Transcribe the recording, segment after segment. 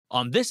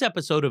On this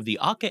episode of the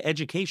Aka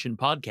Education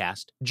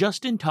Podcast,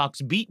 Justin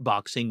talks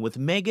beatboxing with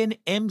Megan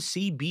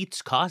MC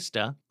Beats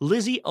Costa,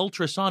 Lizzie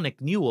Ultrasonic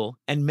Newell,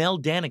 and Mel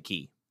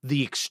Danicki.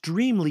 The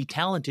extremely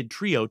talented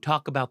trio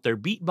talk about their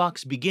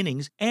beatbox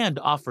beginnings and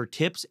offer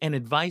tips and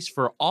advice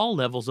for all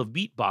levels of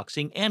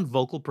beatboxing and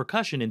vocal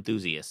percussion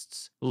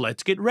enthusiasts.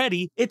 Let's get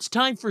ready. It's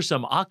time for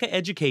some Aka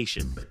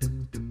Education.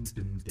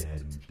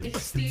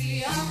 It's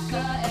the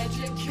Aka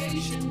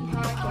Education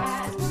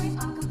Podcast.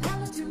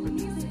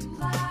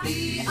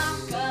 The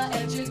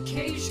Aka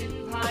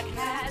Education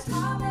Podcast.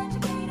 All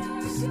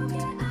educators who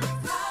get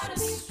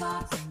us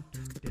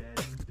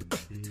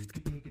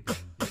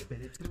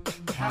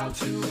how to beatbox. How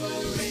to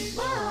read.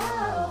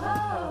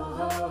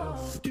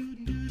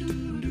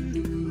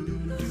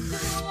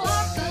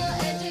 Aka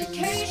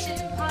Education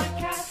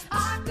Podcast.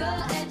 Aka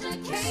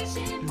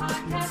Education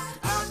Podcast.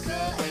 Aka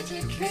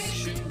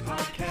Education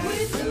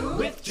Podcast.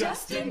 With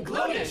Justin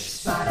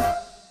Glodish.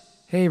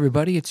 Hey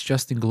everybody, it's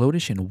Justin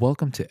Glodish and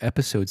welcome to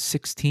episode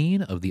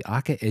 16 of the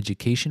Aka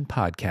Education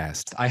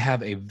Podcast. I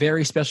have a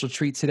very special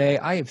treat today.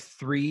 I have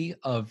three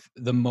of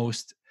the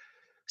most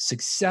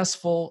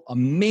successful,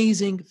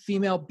 amazing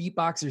female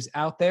beatboxers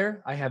out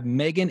there. I have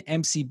Megan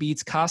MC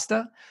Beats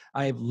Costa,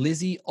 I have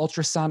Lizzie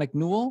Ultrasonic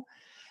Newell,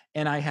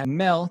 and I have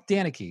Mel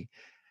Danicki.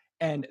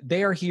 And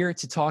they are here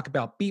to talk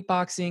about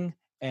beatboxing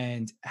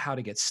and how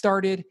to get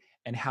started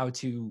and how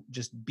to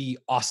just be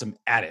awesome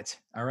at it.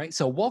 All right.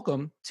 So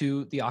welcome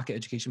to the Aka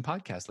Education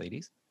Podcast,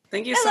 ladies.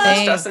 Thank you so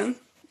much, Justin.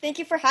 Thank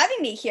you for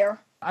having me here.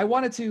 I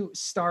wanted to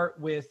start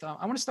with,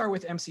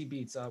 MC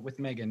Beats with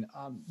Megan.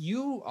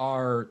 You've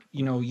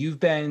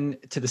been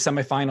to the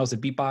semifinals of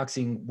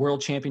beatboxing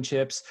world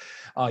championships.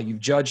 You've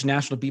judged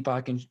national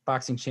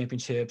beatboxing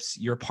championships.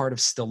 You're part of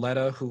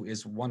Stiletta, who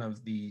is one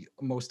of the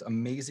most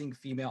amazing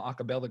female a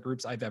cappella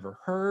groups I've ever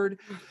heard.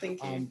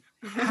 Thank you.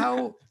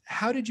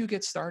 How did you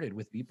get started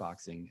with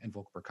beatboxing and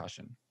vocal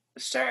percussion?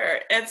 Sure.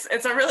 It's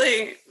a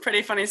really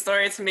pretty funny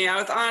story to me. I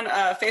was on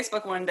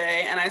Facebook one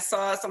day and I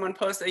saw someone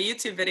post a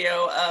YouTube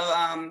video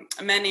of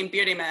a man named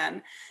Beardy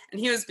Man,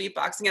 and he was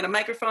beatboxing, had a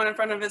microphone in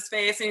front of his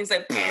face, and he's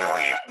like,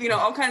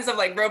 all kinds of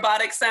like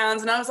robotic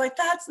sounds. And I was like,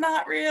 that's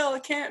not real.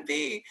 It can't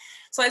be.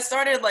 So I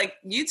started like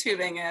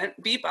YouTubing it,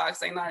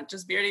 beatboxing, not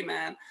just Beardy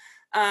Man.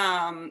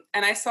 And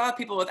I saw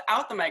people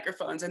without the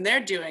microphones and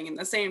they're doing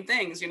the same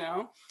things, And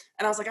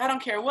I was like, I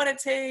don't care what it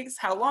takes,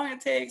 how long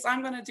it takes,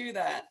 I'm going to do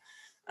that.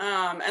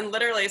 And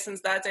literally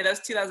since that day, that was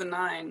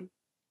 2009,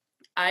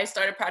 I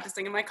started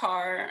practicing in my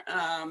car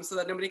so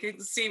that nobody could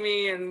see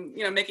me and,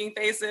 making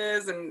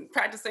faces and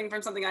practicing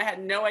from something I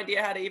had no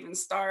idea how to even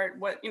start,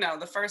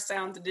 the first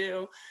sound to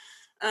do.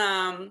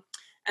 And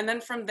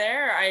then from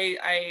there,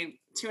 I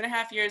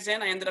 2.5 years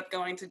in, I ended up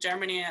going to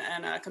Germany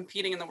and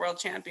competing in the world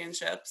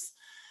championships.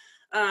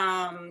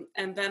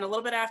 And then a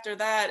little bit after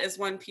that is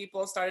when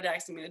people started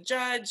asking me to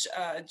judge.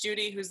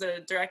 Judy, who's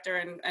the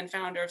director and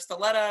founder of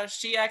Stiletta,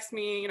 she asked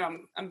me,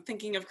 I'm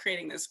thinking of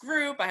creating this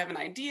group. I have an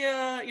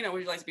idea,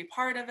 would you like to be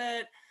part of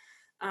it?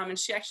 And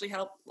she actually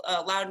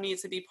allowed me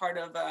to be part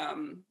of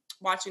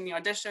watching the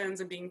auditions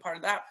and being part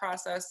of that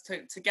process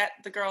to get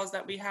the girls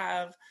that we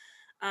have.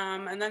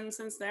 And then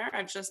since there,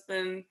 I've just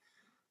been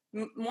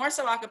more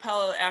so a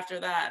cappella after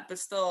that, but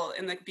still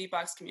in the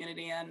beatbox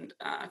community and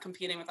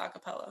competing with a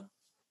cappella.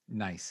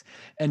 Nice.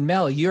 And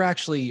Mel, you're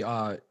actually,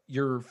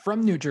 you're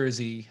from New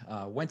Jersey,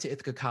 went to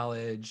Ithaca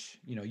College,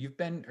 you've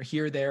been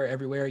here, there,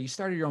 everywhere. You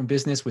started your own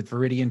business with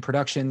Viridian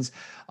Productions,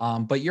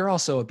 but you're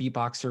also a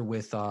beatboxer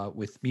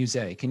with Muse.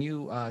 Can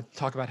you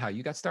talk about how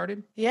you got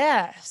started?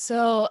 Yeah.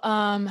 So,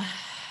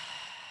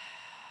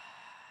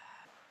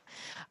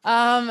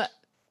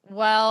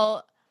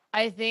 well,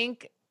 I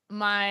think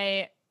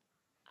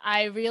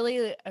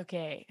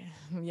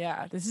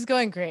this is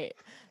going great.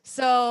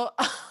 So,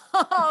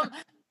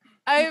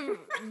 I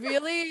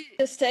really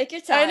just take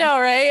your time. I know,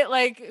 right?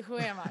 Like, who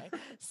am I?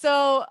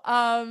 So,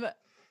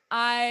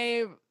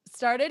 I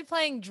started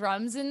playing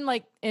drums in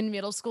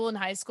middle school and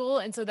high school.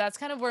 And so that's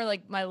kind of where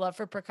my love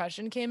for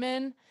percussion came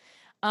in.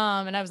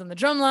 And I was on the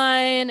drum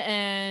line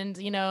and,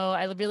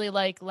 I really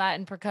like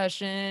Latin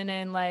percussion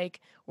and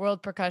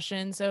world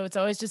percussion. So it's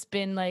always just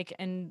been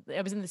and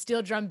I was in the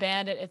steel drum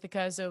band at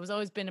Ithaca. So it was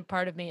always been a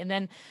part of me. And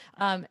then,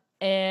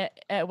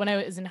 when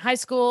I was in high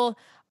school,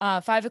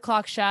 5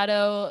 O'Clock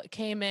Shadow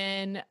came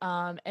in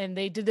and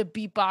they did the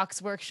beatbox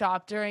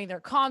workshop during their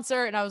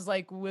concert. And I was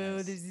like, whoa,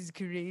 this is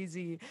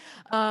crazy.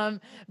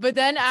 But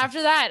then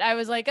after that, I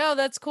was like, oh,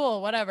 that's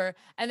cool, whatever.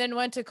 And then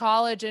went to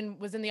college and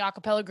was in the a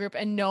cappella group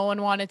and no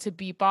one wanted to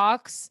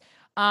beatbox.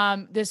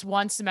 This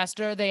one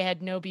semester they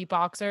had no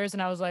beatboxers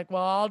and I was like,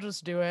 well, I'll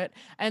just do it.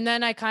 And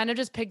then I kind of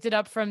just picked it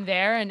up from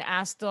there and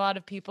asked a lot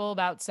of people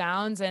about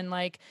sounds and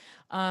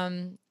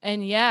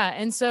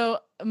and so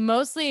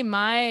mostly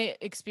my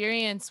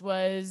experience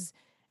was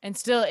and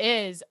still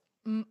is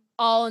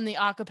all in the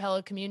a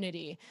cappella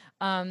community.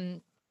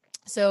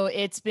 So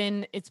it's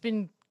been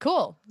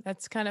cool.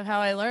 That's kind of how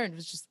I learned,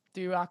 was just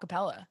through a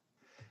cappella.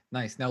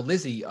 Nice. Now,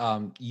 Lizzie,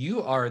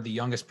 you are the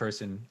youngest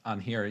person on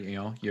here.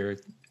 You're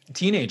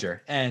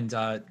teenager. And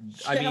I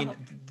Yeah. mean,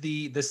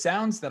 the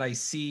sounds that I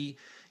see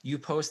you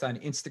post on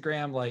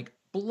Instagram, like,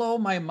 blow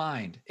my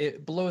mind.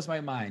 It blows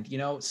my mind, you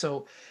know?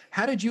 So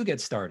how did you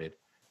get started?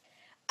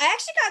 I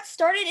actually got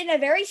started in a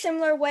very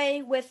similar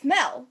way with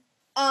Mel.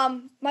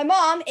 My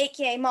mom,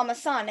 aka Mama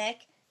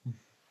Sonic,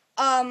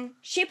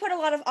 she put a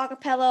lot of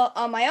acapella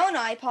on my own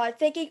iPod,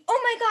 thinking,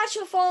 "Oh my gosh,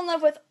 she'll fall in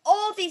love with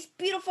all these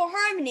beautiful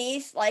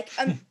harmonies, like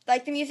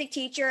the music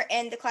teacher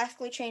and the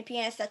classically trained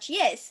pianist that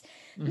she is."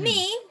 Mhm.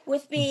 Me,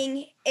 with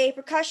being a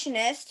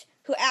percussionist,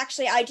 who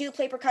actually I do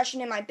play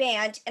percussion in my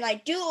band, and I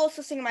do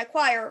also sing in my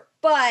choir,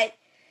 but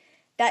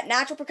that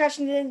natural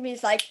percussion in me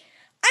is like,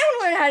 I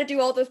want to learn how to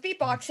do all those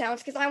beatbox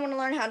sounds because I want to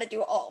learn how to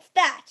do all of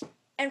that.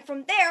 And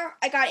from there,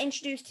 I got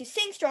introduced to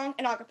Sing Strong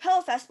and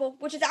Acapella Festival,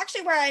 which is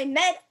actually where I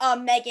met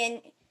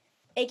Megan,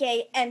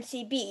 aka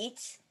MC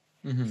Beats.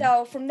 Mhm.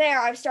 So from there,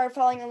 I started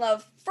falling in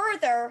love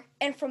further,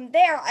 and from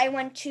there, I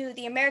went to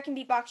the American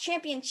Beatbox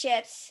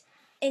Championships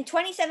in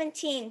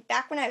 2017,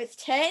 back when I was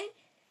 10.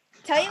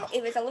 Tell you,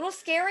 it was a little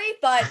scary,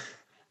 but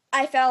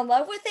I fell in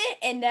love with it,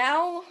 and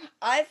now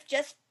I've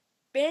just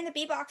been in the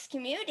beatbox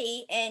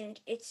community,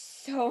 and it's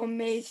so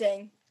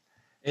amazing.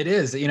 It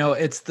is, you know,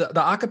 it's the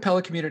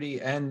acapella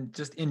community and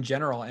just in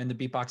general and the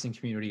beatboxing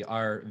community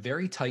are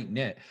very tight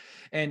knit.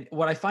 And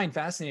what I find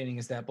fascinating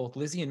is that both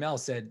Lizzie and Mel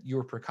said you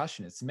were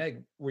percussionists.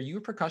 Meg, were you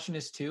a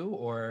percussionist too,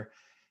 or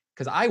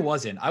because I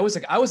wasn't? I was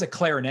a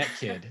clarinet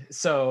kid,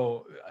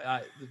 so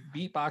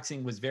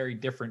beatboxing was very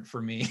different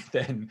for me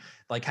than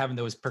like having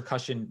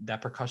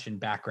that percussion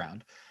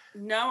background.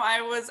 No,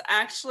 I was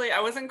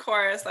in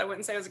chorus. I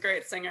wouldn't say I was a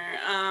great singer.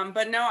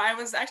 But no, I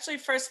was actually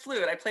first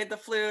flute. I played the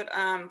flute,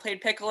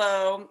 played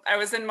piccolo. I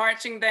was in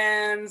marching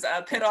bands,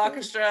 pit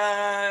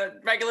orchestra,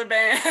 regular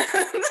band.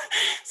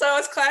 So I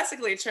was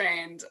classically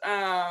trained.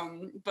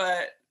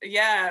 But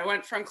yeah, I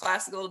went from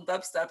classical to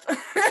dubstep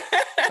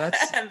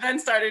That's and then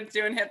started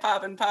doing hip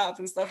hop and pop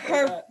and stuff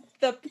like that.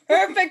 The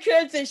perfect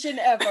transition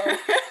ever.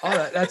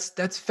 Oh,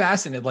 that's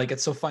fascinating. Like,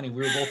 it's so funny.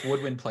 We were both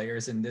woodwind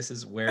players, and this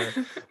is where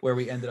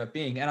we ended up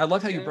being. And I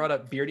love how you Yeah. brought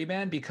up Beardy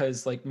Man,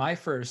 because like my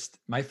first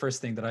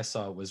thing that I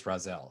saw was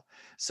Razel.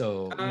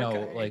 So, you know,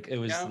 Okay, like it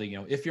was yeah. the, you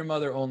know, If Your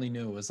Mother Only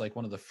Knew was like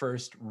one of the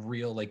first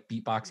real like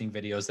beatboxing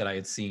videos that I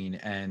had seen.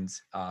 And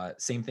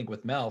same thing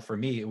with Mel. For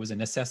me, it was a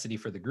necessity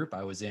for the group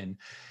I was in.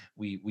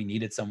 We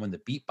needed someone to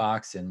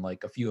beatbox, and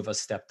like a few of us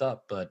stepped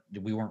up, but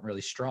we weren't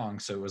really strong.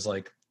 So it was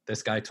like,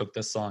 this guy took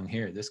this song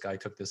here, this guy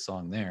took this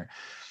song there,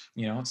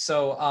 you know.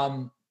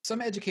 So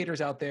some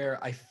educators out there,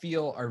 I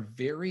feel, are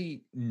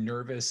very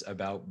nervous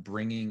about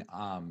bringing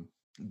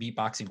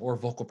beatboxing or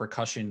vocal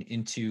percussion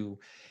into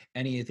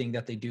anything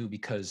that they do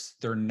because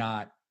they're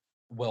not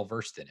well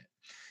versed in it.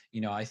 You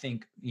know, I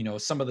think, you know,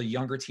 some of the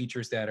younger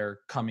teachers that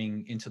are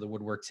coming into the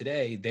woodwork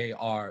today,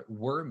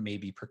 were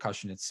maybe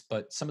percussionists,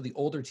 but some of the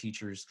older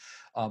teachers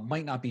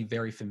might not be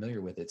very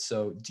familiar with it.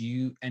 So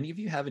any of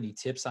you have any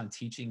tips on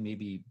teaching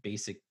maybe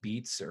basic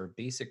beats or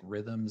basic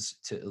rhythms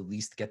to at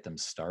least get them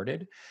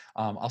started?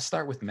 I'll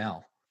start with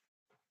Mel.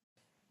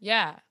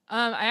 Yeah.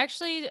 I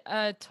actually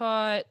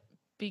taught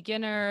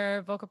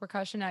beginner vocal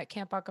percussion at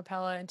Camp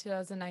Acapella in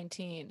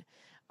 2019,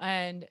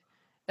 and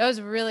that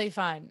was really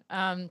fun.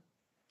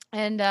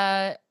 And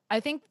I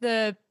think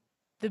the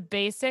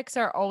basics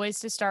are always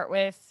to start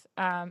with,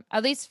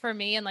 at least for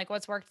me, and like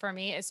what's worked for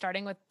me is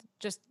starting with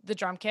just the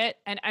drum kit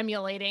and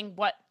emulating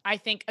what I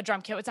think a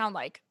drum kit would sound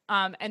like.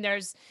 And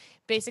there's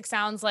basic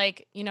sounds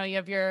like, you know, you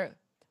have your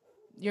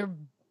your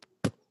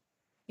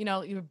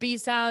B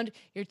sound,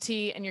 your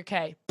T, and your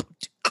K.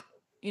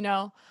 You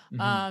know,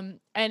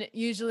 and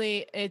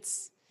usually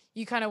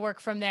you kind of work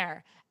from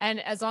there. And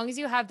as long as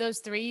you have those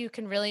three, you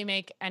can really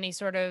make any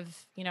sort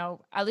of, you know,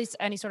 at least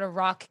any sort of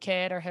rock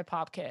kit or hip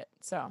hop kit.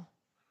 So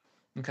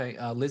Okay,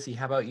 Lizzie,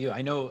 how about you?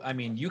 I know, I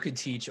mean, you could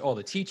teach all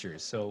the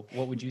teachers, so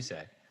what would you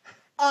say?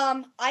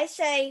 I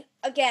say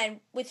again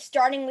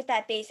starting with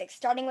that basic,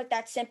 starting with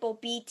that simple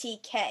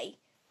BTK.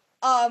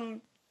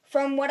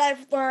 From what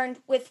I've learned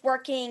with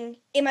working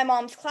in my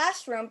mom's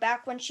classroom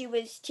back when she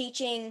was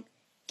teaching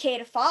K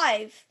to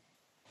 5,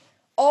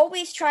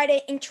 always try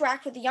to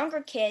interact with the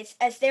younger kids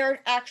as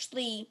they're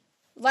actually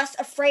less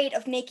afraid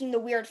of making the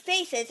weird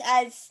faces,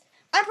 as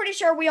I'm pretty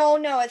sure we all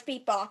know as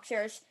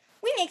beatboxers,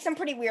 we make some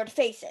pretty weird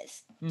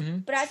faces. Mm-hmm.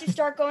 But as you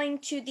start going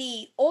to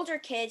the older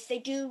kids, they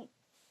do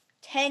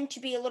tend to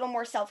be a little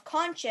more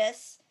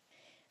self-conscious,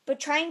 but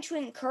trying to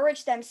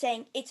encourage them,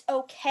 saying it's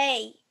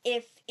okay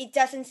if it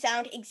doesn't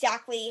sound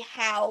exactly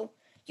how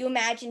you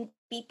imagine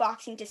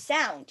beatboxing to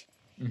sound.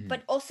 Mm-hmm.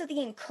 But also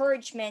the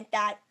encouragement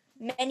that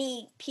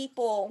many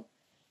people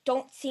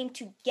don't seem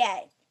to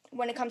get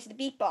when it comes to the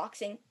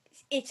beatboxing.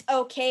 It's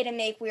okay to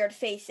make weird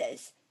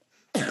faces.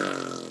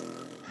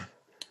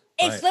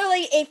 It's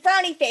literally a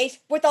frowny face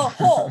with a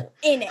hole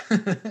in it.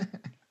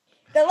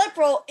 The lip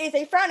roll is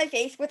a frowny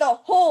face with a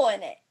hole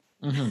in it.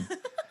 Mm-hmm.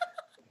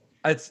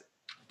 It's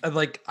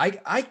like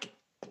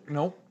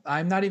Nope,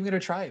 I'm not even gonna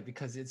try it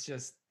because it's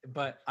just.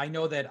 But I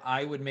know that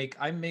I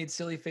made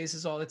silly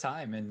faces all the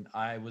time, and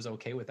I was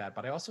okay with that.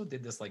 But I also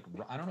did this like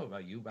I don't know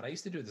about you, but I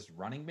used to do this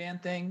Running Man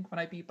thing when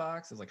I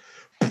beatbox. It was like,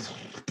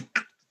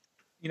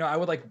 I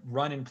would like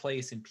run in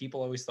place, and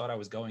people always thought I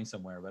was going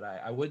somewhere, but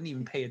I wouldn't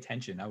even pay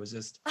attention. I was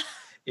just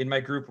in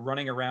my group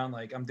running around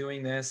like I'm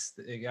doing this.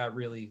 It got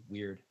really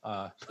weird.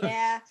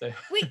 Yeah. So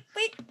We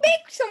make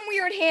some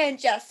weird hand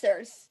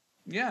gestures.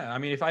 yeah, I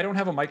mean, if I don't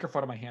have a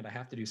microphone in my hand, I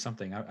have to do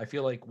something. I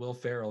feel like Will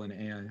Ferrell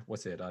and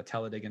what's it,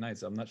 Talladega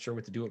Nights. I'm not sure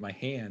what to do with my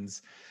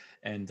hands,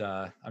 and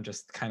I'm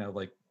just kind of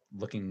like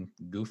looking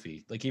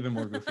goofy, like even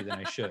more goofy than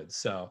I should.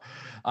 So,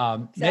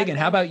 Megan, how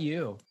Exactly. about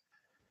you?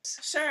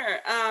 Sure.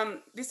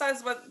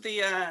 Besides what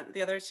the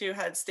other two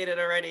had stated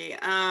already,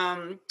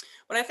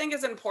 what I think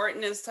is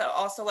important is to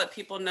also let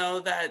people know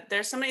that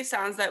there's so many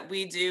sounds that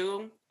we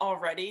do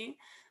already,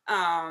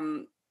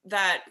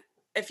 that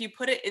if you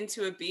put it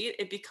into a beat,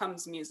 it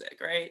becomes music,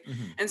 right?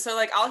 Mhm. And so,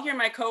 like, I'll hear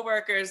my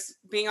coworkers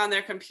being on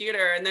their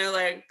computer, and they're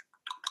like,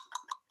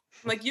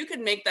 you could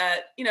make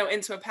that,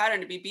 into a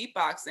pattern to be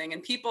beatboxing,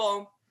 and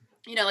people,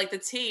 like the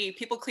T,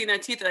 people clean their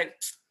teeth, they're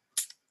like,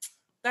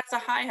 that's a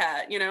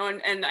hi-hat,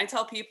 and I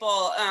tell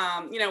people,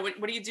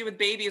 what do you do with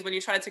babies when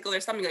you try to tickle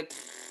their stomach? Like,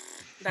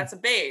 that's a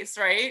bass,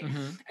 right?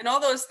 Mhm. And all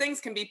those things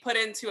can be put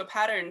into a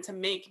pattern to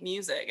make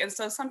music. And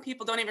so some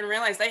people don't even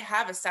realize they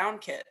have a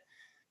sound kit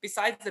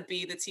besides the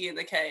B, the T, and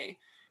the K.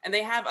 And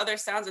they have other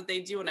sounds that they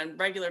do on a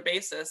regular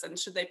basis. And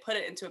should they put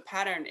it into a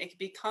pattern, it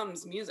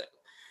becomes music.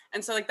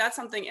 And so, like, that's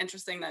something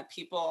interesting that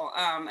people,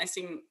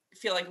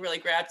 feel like really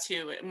grab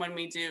to when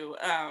we do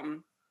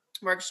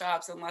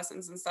workshops and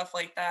lessons and stuff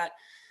like that.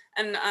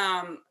 And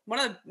one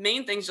of the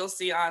main things you'll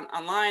see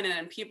online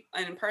and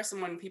in person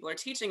when people are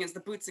teaching is the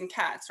boots and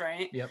cats,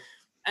 right? Yep.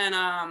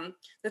 And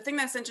the thing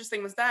that's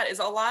interesting with that is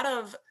a lot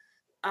of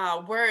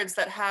words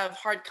that have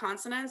hard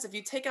consonants. If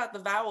you take out the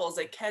vowels,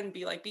 it can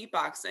be like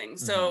beatboxing.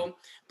 So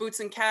boots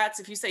and cats.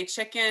 If you say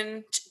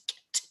chicken,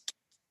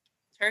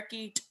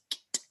 turkey,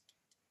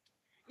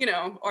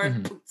 or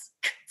Mhm. boots.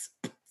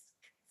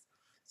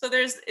 So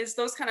it's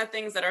those kind of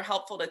things that are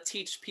helpful to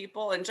teach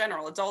people in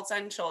general, adults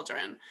and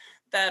children,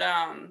 that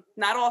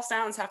not all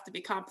sounds have to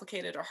be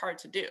complicated or hard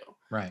to do.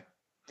 Right.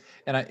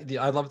 And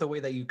I love the way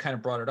that you kind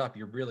of brought it up.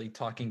 You're really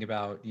talking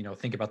about,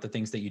 think about the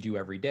things that you do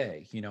every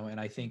day, and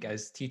I think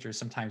as teachers,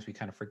 sometimes we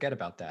kind of forget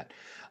about that.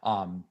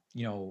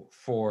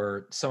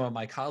 For some of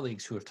my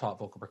colleagues who have taught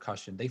vocal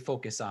percussion, they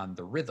focus on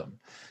the rhythm,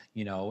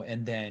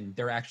 and then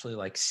they're actually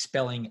like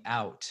spelling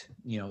out,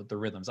 the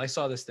rhythms. I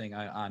saw this thing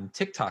on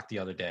TikTok the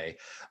other day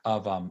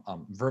of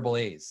verbal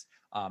A's.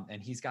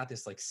 And he's got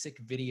this like sick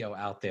video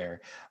out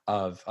there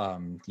of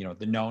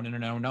the no,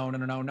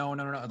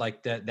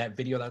 like that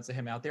video that's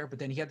him out there. But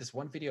then he had this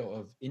one video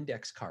of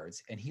index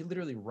cards, and he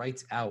literally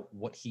writes out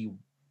what he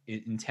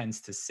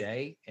intends to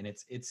say, and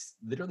it's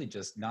literally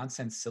just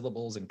nonsense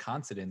syllables and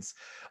consonants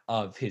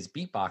of his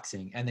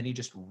beatboxing, and then he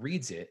just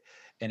reads it,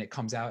 and it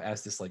comes out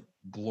as this like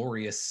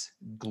glorious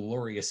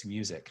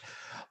music.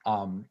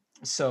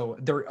 So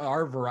there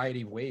are a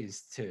variety of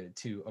ways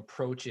to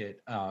approach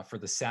it for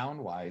the sound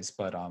wise,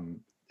 but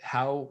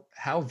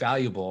how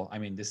valuable, I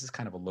mean, this is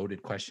kind of a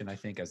loaded question, I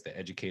think, as the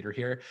educator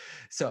here.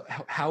 So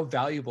how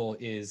valuable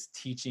is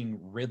teaching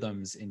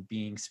rhythms and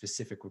being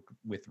specific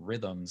with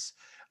rhythms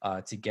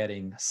to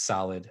getting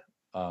solid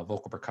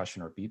vocal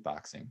percussion or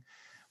beatboxing?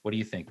 What do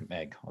you think,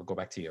 Meg? I'll go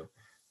back to you.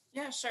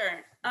 Yeah,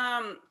 sure.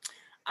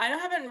 I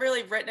haven't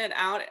really written it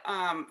out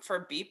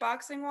for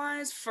beatboxing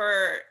wise.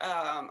 For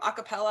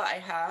acapella,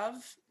 I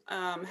have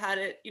had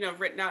it,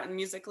 written out and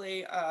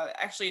musically.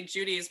 Actually,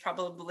 Judy is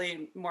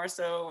probably more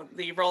so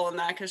the role in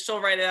that because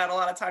she'll write it out a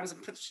lot of times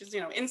and she's,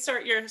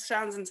 insert your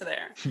sounds into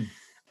there.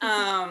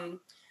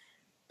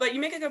 But you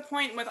make a good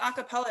point with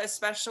acapella,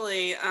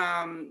 especially.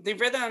 The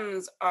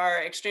rhythms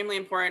are extremely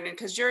important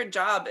because your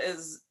job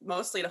is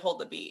mostly to hold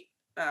the beat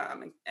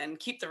and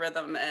keep the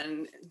rhythm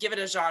and give it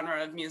a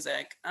genre of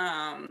music.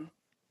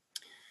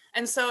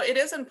 And so it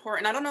is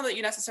important. I don't know that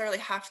you necessarily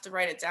have to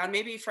write it down.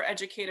 Maybe for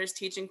educators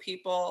teaching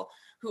people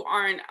who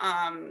aren't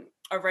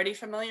already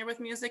familiar with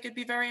music, it'd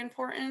be very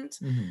important.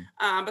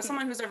 But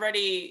someone who's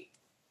already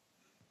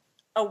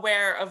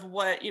aware of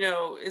what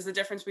is the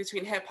difference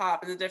between hip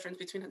hop and the difference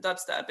between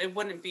dubstep, it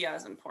wouldn't be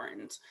as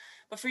important.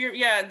 But for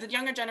the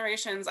younger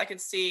generations, I could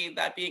see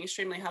that being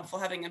extremely helpful,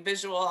 having a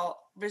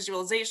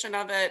visualization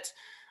of it,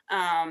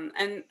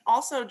 and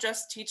also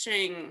just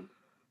teaching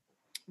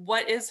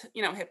what is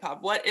hip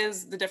hop, what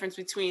is the difference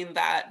between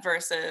that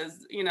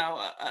versus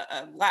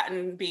a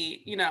Latin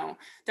beat.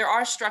 There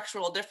are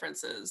structural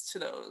differences to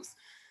those.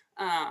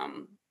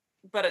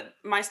 But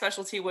my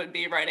specialty would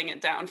be writing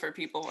it down for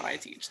people when I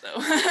teach, though.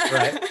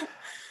 Right.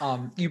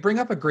 You bring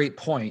up a great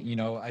point.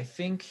 I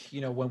think,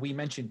 when we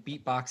mentioned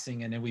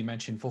beatboxing and then we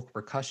mentioned vocal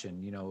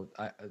percussion,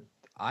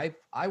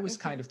 I was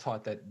kind of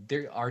taught that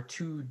there are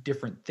two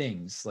different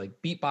things. Like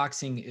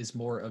beatboxing is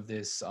more of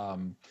this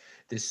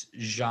this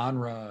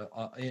genre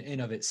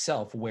in of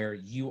itself, where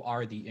you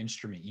are the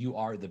instrument, you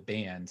are the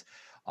band,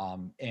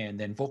 and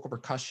then vocal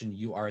percussion,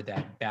 you are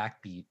that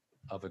backbeat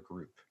of a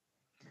group.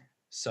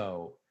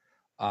 So,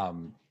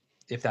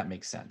 if that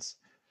makes sense.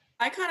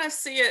 I kind of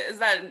see it as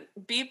that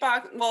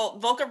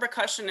vocal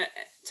percussion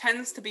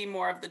tends to be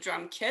more of the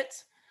drum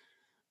kit,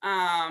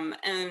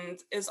 and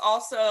is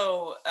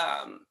also,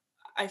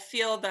 I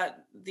feel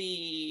that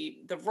the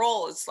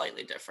role is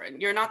slightly different.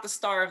 You're not the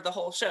star of the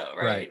whole show,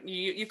 right?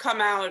 You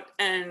come out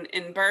and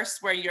in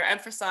bursts where you're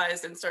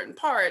emphasized in certain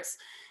parts,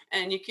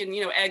 and you can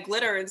add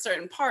glitter in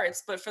certain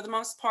parts, but for the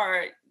most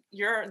part,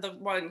 you're the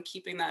one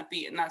keeping that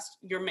beat, and that's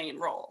your main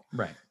role.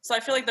 Right. So I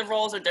feel like the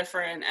roles are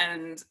different,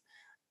 and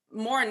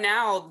more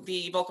now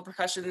the vocal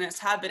percussionists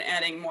have been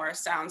adding more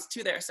sounds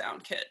to their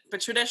sound kit, but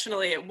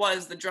traditionally it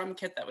was the drum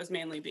kit that was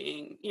mainly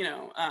being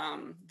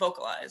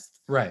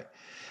vocalized. Right.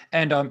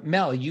 And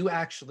Mel,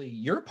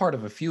 you're part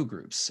of a few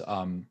groups.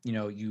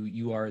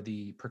 You are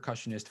the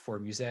percussionist for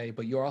Musée,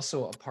 but you're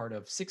also a part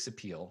of Six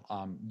Appeal.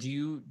 Do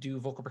you do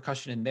vocal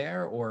percussion in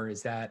there, or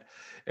is that,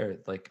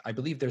 like, I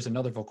believe there's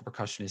another vocal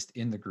percussionist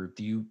in the group.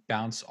 Do you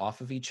bounce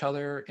off of each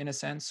other in a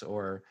sense,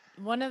 or?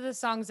 One of the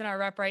songs in our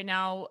rep right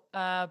now,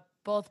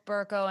 both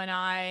Burko and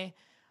I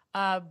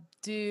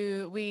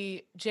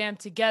we jam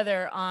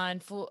together on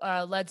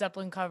Led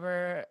Zeppelin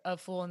cover of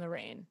Fool in the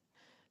Rain.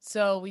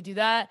 So we do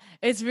that.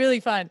 It's really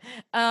fun.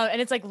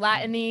 And it's like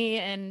Latin-y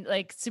and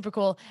like super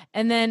cool.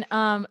 And then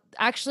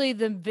actually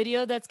the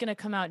video that's going to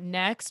come out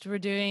next, we're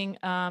doing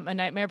a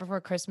Nightmare Before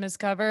Christmas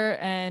cover,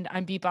 and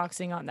I'm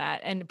beatboxing on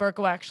that. And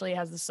Burko actually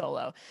has the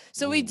solo.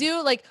 So we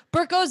do, like,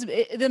 Burko's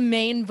the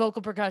main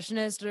vocal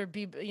percussionist or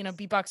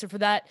beatboxer for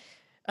that,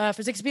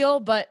 for Six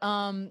Appeal. But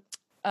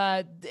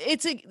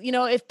it's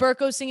if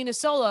Burko's singing a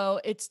solo,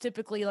 it's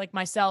typically like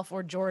myself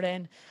or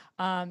Jordan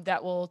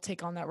that will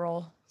take on that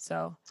role.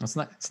 So It's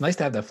nice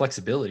to have that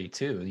flexibility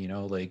too.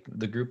 Like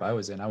the group I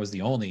was in, I was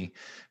the only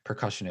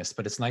percussionist,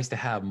 but it's nice to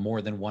have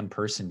more than one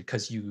person,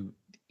 because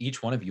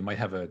each one of you might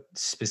have a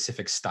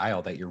specific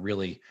style that you're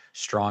really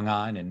strong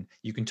on, and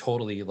you can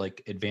totally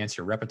like advance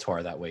your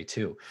repertoire that way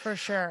too. for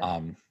sure.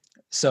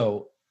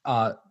 So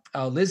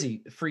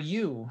Lizzie, for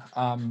you,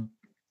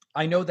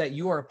 I know that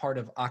you are a part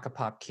of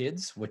Acapop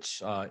Kids,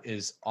 which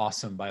is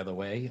awesome, by the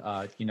way.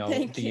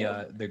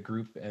 The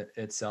group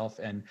itself,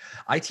 and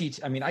I teach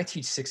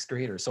sixth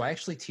graders, so I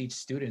actually teach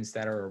students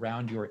that are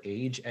around your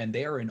age, and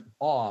they are in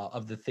awe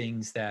of the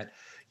things that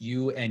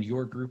you and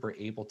your group are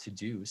able to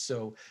do.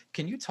 So,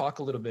 can you talk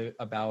a little bit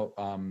about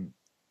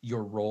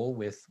your role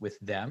with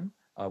them,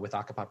 with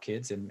Acapop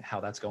Kids, and how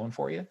that's going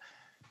for you?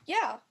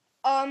 Yeah.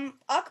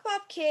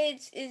 Acapop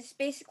Kids is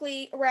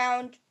basically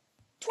around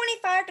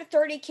 25 to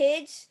 30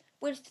 kids,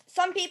 with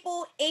some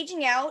people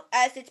aging out,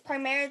 as it's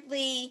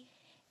primarily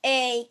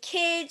a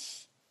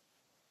kids,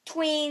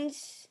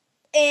 tweens,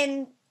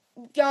 and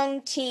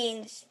young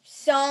teens.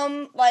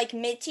 Some like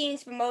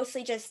mid-teens, but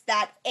mostly just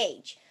that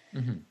age.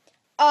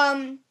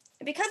 Mm-hmm.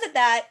 Because of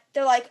that,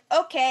 they're like,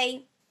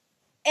 okay,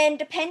 and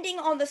depending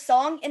on the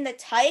song and the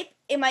type,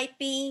 it might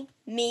be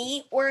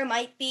me or it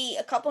might be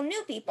a couple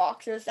new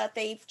beatboxers that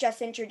they've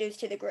just introduced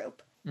to the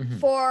group. Mm-hmm.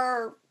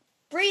 For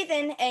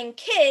Breathin' and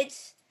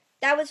Kids,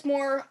 that was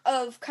more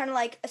of kind of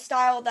like a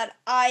style that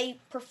I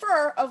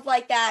prefer, of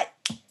like that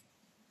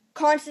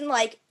constant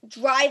like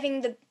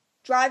driving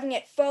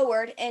it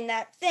forward and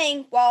that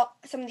thing, while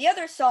some of the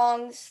other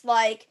songs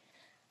like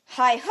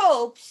High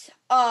Hopes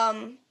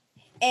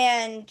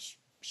and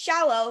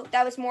Shallow,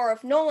 that was more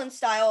of Nolan's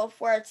style,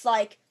 where it's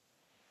like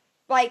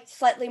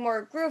slightly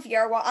more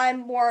groovier, while I'm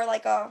more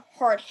like a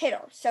hard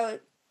hitter. So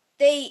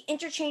they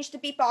interchange the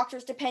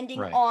beatboxers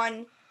depending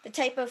on the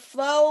type of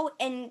flow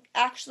and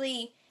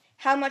actually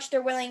how much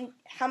they're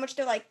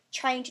like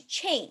trying to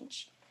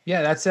change.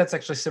 Yeah, that's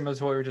actually similar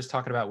to what we were just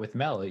talking about with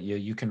Mel.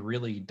 You can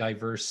really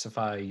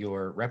diversify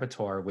your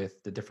repertoire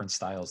with the different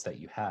styles that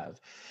you have.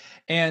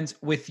 And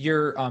with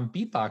your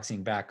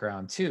beatboxing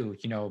background too,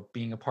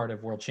 being a part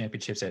of World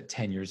Championships at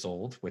 10 years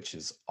old, which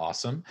is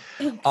awesome.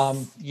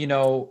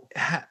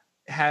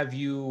 Have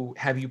you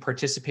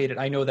participated?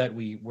 I know that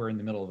we're in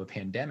the middle of a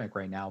pandemic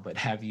right now, but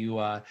have you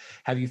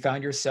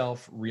found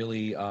yourself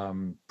really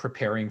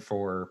preparing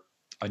for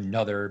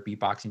another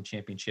beatboxing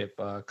championship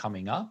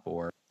coming up,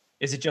 or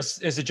is it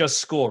just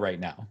school right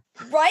now?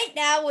 Right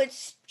now,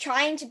 it's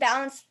trying to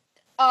balance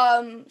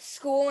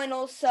school and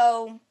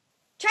also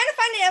trying to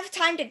find enough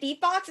time to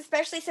beatbox,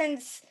 especially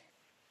since,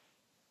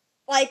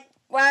 like,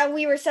 while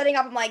we were setting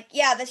up, I'm like,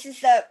 yeah, this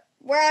is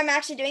where I'm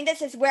actually doing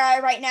this is where I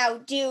right now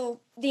do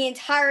the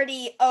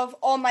entirety of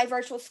all my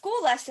virtual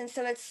school lessons.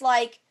 So it's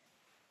like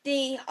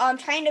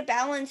trying to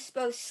balance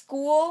both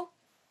school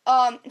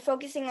and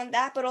focusing on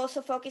that, but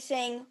also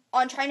focusing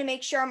on trying to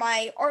make sure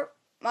my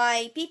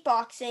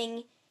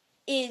beatboxing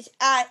is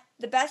at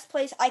the best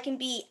place I can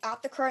be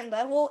at the current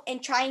level,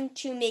 and trying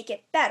to make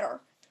it better,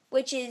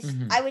 which is,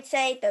 I would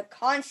say, the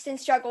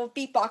constant struggle of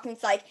beatboxing.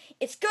 It's like,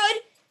 it's good,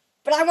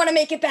 but I want to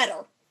make it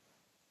better.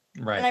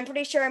 Right. And I'm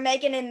pretty sure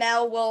Megan and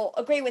Mel will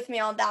agree with me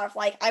on that. Of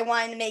like, I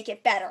want to make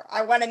it better.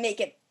 I want to make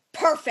it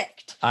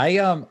perfect.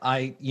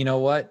 You know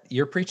what?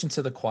 You're preaching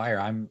to the choir.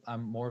 I'm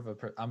more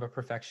of I'm a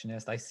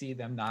perfectionist. I see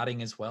them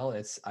nodding as well.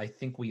 I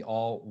think we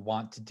all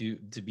want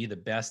to be the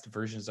best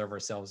versions of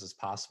ourselves as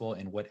possible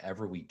in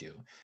whatever we do.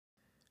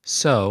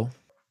 So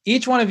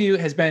each one of you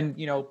has been,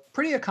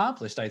 pretty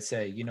accomplished, I'd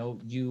say.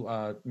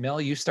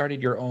 Mel, you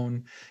started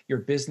your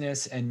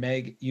business, and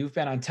Meg, you've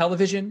been on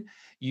television.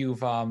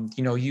 You've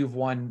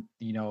won,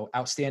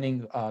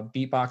 outstanding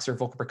beatboxer,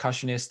 vocal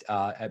percussionist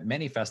at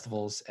many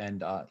festivals,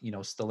 and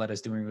Stiletta's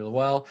doing really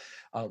well.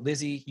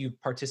 Lizzie, you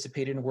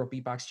participated in World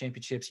Beatbox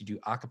Championships. You do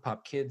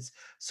Acapop Kids.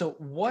 So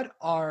what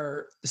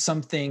are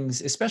some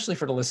things, especially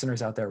for the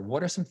listeners out there,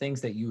 what are some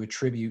things that you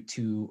attribute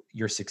to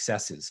your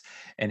successes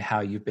and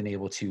how you've been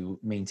able to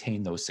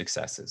maintain those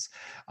successes?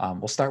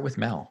 We'll start with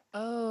Mel.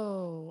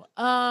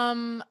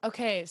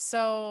 Okay.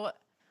 So,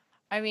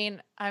 I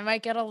mean, I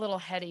might get a little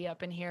heady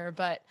up in here,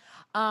 but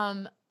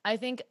I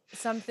think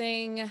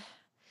something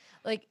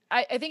like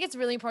I think it's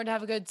really important to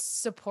have a good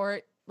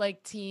support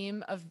like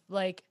team of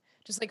like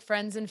just like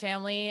friends and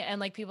family and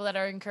like people that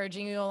are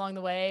encouraging you along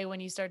the way when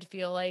you start to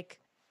feel like,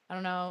 I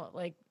don't know,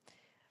 like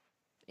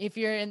if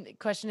you're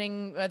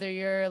questioning whether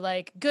you're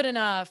like good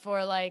enough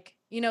or like,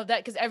 that,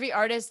 because every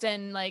artist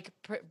and like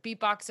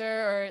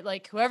beatboxer or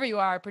like whoever you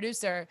are,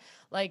 producer,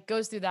 like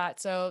goes through that.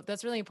 So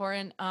that's really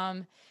important.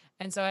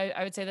 And so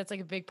I would say that's like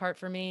a big part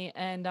for me.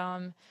 And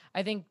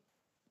I think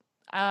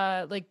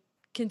like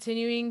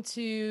continuing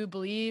to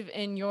believe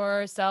in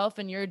yourself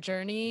and your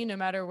journey, no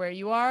matter where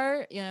you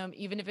are,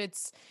 even if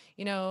it's,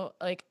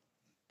 like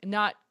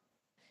not,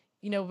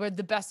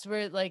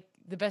 we're like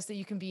the best that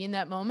you can be in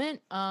that moment.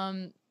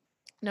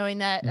 Knowing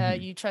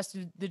that you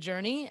trusted the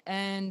journey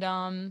and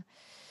and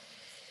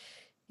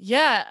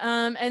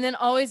then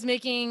always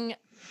making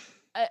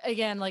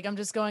again, like I'm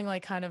just going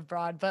like kind of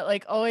broad, but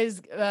like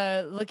always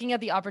looking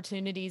at the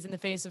opportunities in the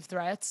face of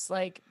threats,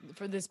 like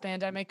for this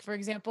pandemic, for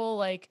example,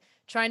 like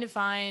trying to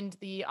find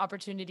the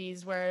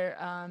opportunities where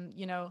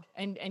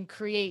and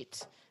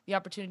create the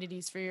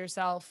opportunities for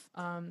yourself.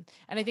 And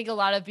I think a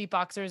lot of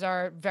beatboxers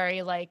are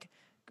very like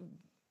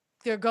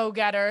they're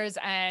go-getters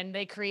and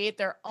they create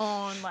their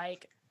own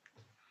like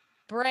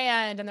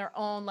brand and their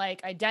own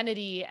like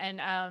identity, and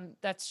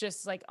that's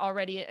just like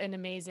already an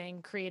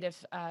amazing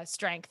creative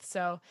strength.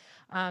 So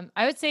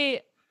I would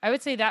say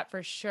that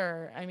for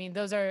sure. I mean,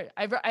 those are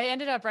I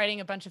ended up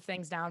writing a bunch of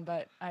things down,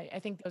 but I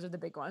think those are the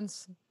big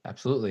ones.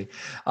 Absolutely.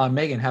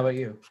 Megan, how about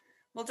you?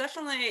 Well,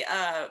 definitely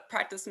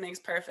practice makes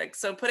perfect.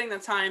 So putting the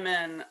time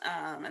in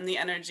and the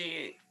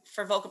energy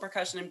for vocal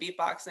percussion and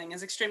beatboxing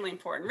is extremely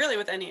important, really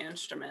with any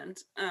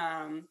instrument,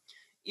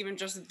 even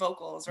just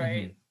vocals,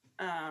 right?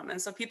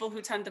 And so people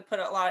who tend to put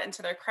a lot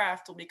into their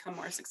craft will become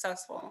more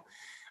successful.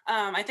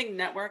 I think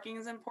networking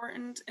is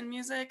important in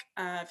music.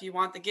 If you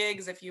want the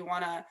gigs, if you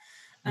want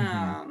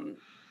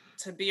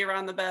to be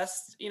around the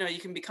best, you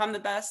can become the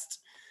best.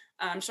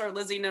 I'm sure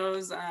Lizzie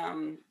knows,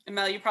 and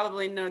Mel, you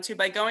probably know too,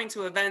 by going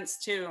to events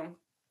too,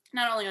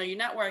 not only are you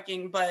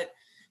networking, but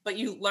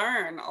you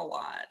learn a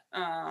lot,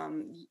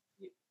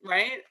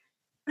 right?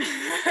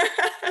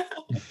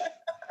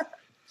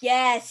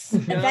 Yes,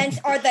 events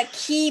are the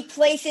key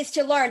places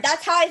to learn.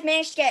 That's how I've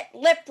managed to get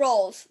lip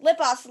rolls, lip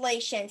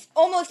oscillations,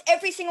 almost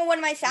every single one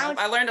of my sounds.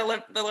 I learned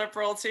the lip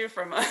roll too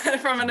from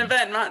from an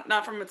event,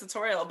 not from a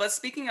tutorial. But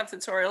speaking of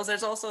tutorials,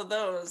 there's also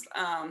those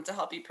to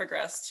help you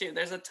progress too.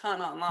 There's a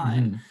ton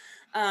online.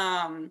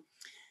 And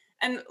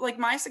like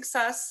my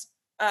success,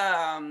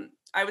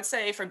 I would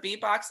say for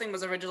beatboxing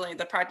was originally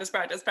the practice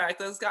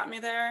got me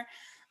there.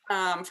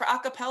 For a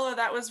cappella,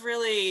 that was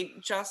really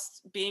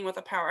just being with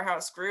a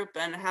powerhouse group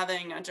and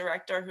having a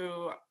director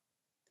who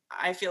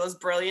I feel is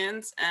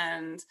brilliant.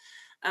 And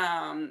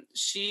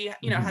she,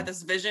 had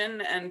this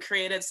vision and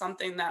created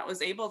something that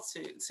was able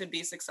to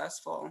be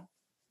successful.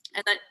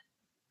 And then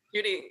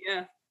Judy,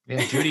 yeah.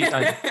 Yeah,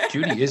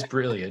 Judy is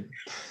brilliant.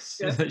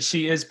 Yes.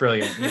 She is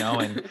brilliant,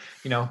 and,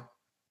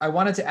 I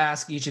wanted to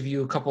ask each of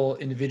you a couple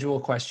individual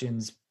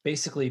questions,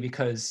 basically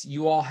because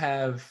you all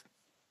have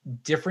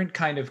different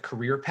kind of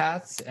career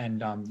paths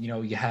and,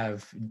 you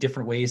have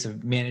different ways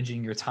of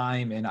managing your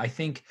time. And I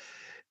think,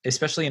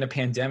 especially in a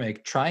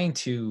pandemic, trying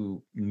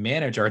to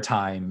manage our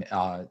time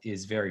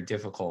is very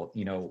difficult.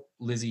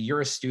 Lizzie,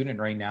 you're a student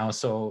right now,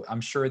 so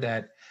I'm sure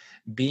that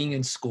being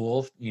in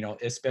school,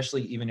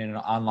 especially even in an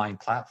online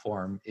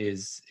platform,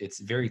 it's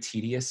very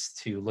tedious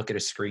to look at a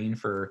screen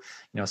for,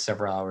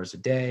 several hours a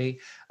day.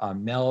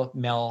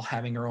 Mel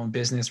having her own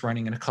business,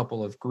 running in a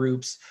couple of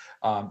groups,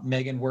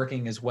 Megan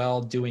working as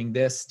well, doing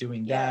this,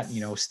 doing that,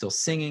 still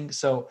singing.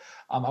 So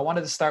I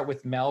wanted to start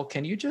with Mel.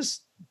 Can you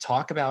just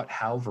talk about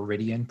how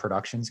Viridian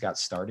Productions got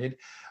started?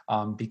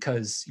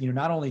 Because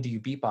not only do you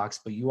beatbox,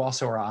 but you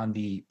also are on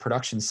the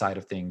production side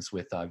of things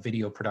with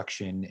video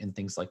production and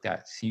things like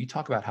that. So you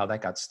talk about how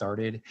that got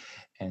started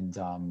and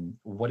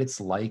what it's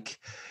like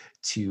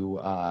to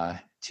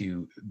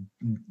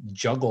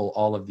juggle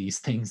all of these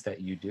things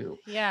that you do.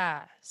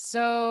 Yeah.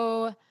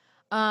 So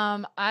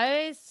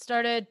I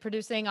started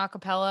producing a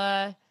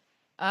cappella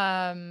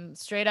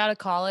straight out of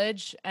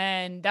college,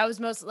 and that was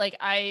most like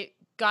I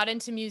got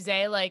into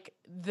Musée like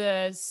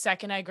the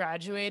second I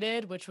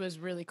graduated, which was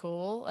really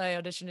cool. I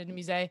auditioned into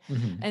Musée.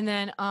 Mhm. And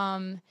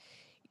then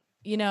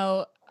you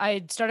know,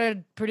 I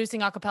started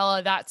producing a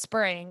cappella that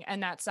spring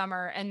and that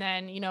summer. And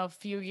then, you know, a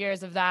few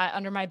years of that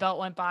under my belt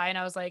went by and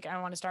I was like,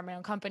 I want to start my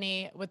own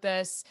company with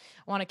this.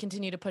 I want to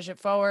continue to push it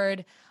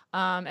forward,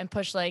 and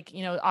push like,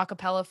 you know, a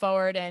cappella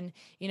forward. And,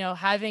 you know,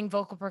 having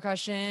vocal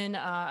percussion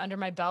under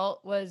my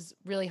belt was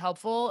really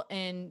helpful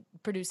in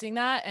producing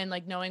that and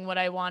like knowing what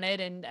I wanted.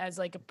 And as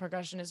like a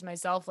percussionist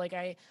myself, like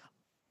I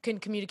can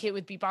communicate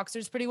with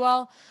beatboxers pretty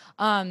well.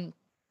 At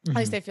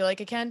least Mhm. I feel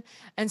like I can.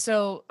 And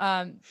so,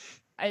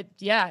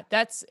 yeah,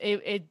 that's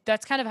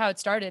kind of how it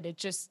started. It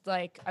just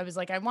like, I was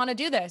like, I want to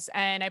do this.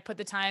 And I put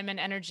the time and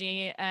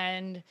energy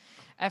and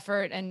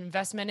effort and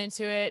investment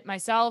into it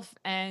myself.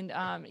 And,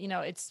 you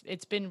know,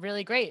 it's been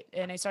really great.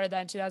 And I started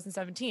that in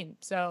 2017.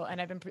 So,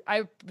 and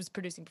I was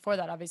producing before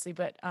that obviously,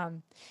 but,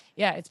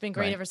 yeah, it's been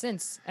great Right. ever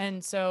since.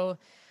 And so,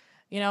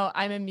 you know,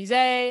 I'm in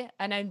Musée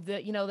and I'm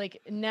the, you know,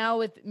 like now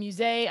with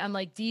Musée, I'm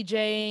like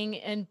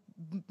DJing and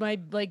my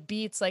like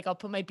beats, like I'll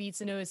put my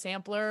beats into a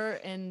sampler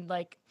and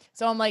like,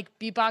 so I'm like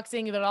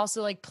beatboxing, but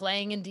also like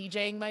playing and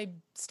DJing my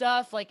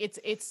stuff. Like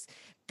it's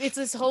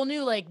this whole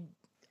new like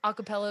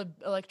acapella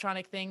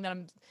electronic thing that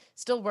I'm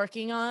still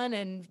working on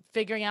and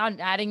figuring out and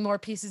adding more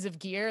pieces of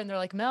gear. And they're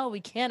like, Mel, we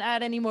can't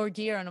add any more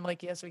gear. And I'm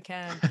like, yes, we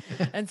can.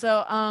 And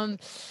so,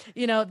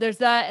 you know, there's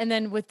that. And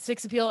then with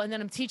Six Appeal, and then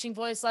I'm teaching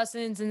voice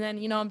lessons. And then,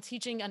 you know, I'm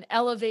teaching an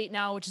Elevate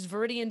now, which is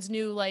Viridian's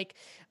new like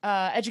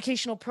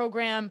educational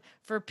program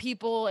for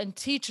people and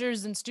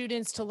teachers and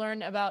students to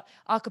learn about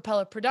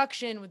acapella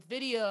production with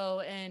video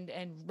and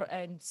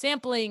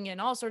sampling and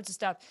all sorts of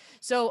stuff.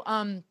 So,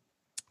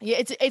 yeah,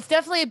 it's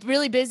definitely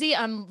really busy.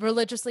 I'm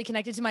religiously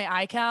connected to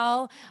my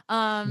iCal,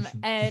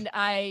 and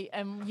I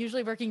am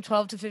usually working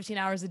 12 to 15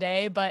 hours a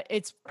day, but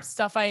it's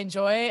stuff I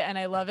enjoy and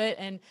I love it.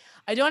 And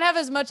I don't have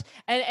as much.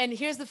 And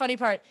here's the funny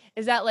part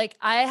is that like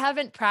I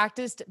haven't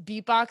practiced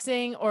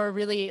beatboxing or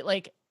really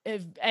like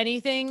if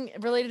anything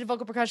related to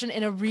vocal percussion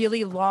in a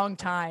really long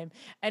time.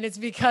 And it's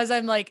because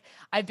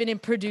I've been in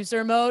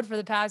producer mode for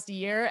the past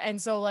year.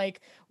 And so like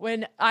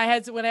when I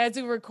had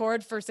to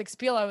record for Six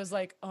Peel, I was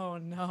like, oh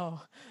no,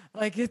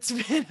 like it's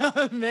been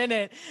a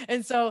minute.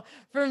 And so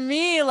for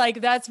me, like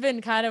that's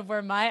been kind of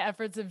where my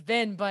efforts have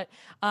been. But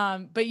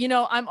you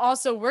know, I'm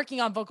also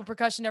working on vocal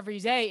percussion every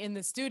day in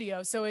the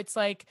studio. So it's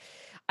like,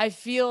 I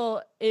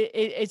feel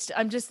it's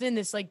I'm just in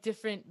this like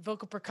different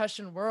vocal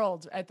percussion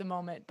world at the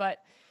moment. But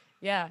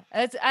yeah,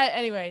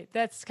 anyway,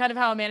 that's kind of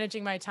how I'm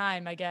managing my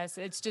time, I guess.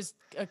 It's just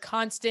a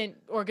constant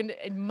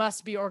it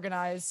must be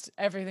organized.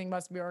 Everything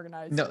must be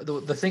organized. No,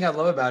 the thing I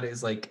love about it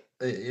is like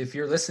if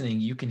you're listening,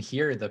 you can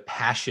hear the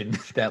passion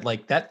that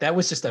like that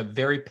was just a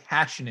very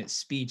passionate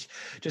speech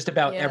just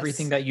about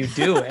everything Yes. that you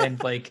do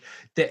and like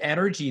the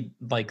energy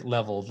like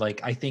level.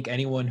 Like I think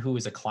anyone who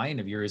is a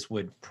client of yours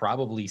would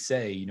probably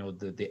say, you know,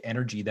 the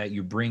energy that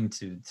you bring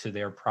to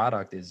their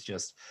product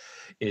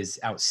is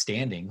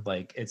outstanding.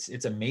 Like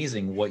it's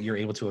amazing what you're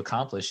able to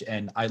accomplish.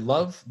 And I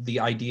love the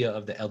idea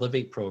of the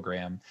Elevate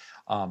program,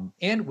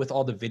 and with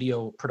all the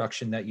video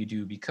production that you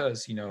do,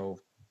 because, you know,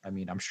 I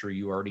mean, I'm sure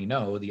you already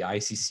know the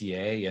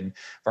ICCA and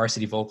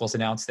Varsity Vocals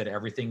announced that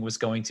everything was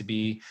going to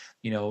be,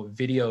 you know,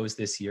 videos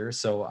this year.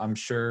 So I'm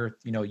sure,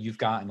 you know, you've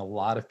gotten a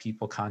lot of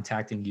people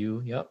contacting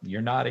you. Yep,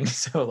 you're nodding.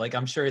 So like,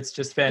 I'm sure it's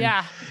just been,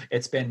 Yeah.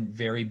 it's been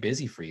very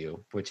busy for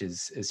you, which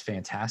is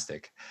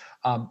fantastic.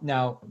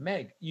 Now,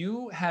 Meg,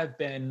 you have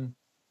been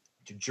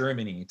to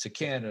Germany, to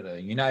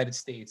Canada, United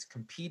States,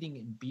 competing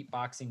in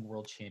beatboxing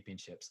world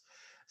championships.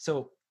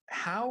 So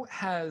how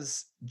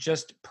has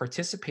just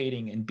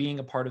participating and being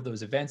a part of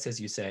those events, as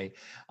you say,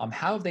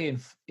 how have they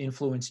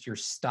influenced your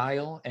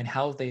style and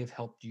how they have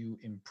helped you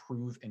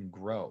improve and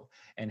grow?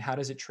 And how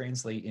does it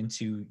translate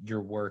into your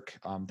work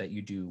that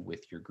you do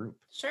with your group?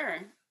 Sure.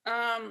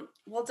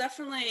 Well,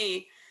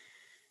 definitely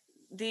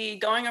the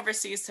going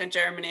overseas to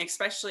Germany,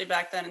 especially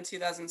back then in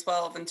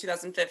 2012 and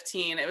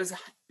 2015, it was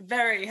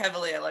very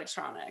heavily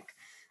electronic,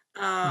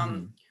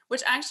 Mm-hmm.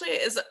 which actually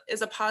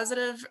is a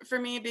positive for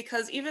me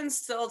because even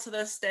still to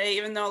this day,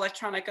 even though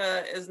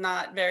electronica is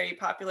not very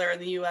popular in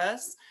the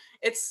US,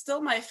 it's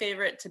still my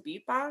favorite to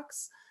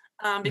beatbox.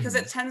 Because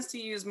Mm-hmm. it tends to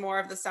use more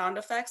of the sound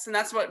effects, and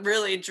that's what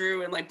really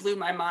drew and like blew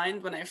my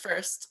mind when I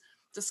first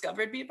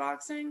discovered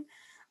beatboxing.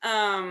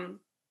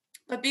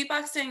 But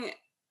beatboxing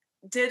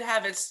did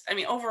have its, I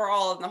mean,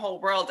 overall in the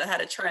whole world, it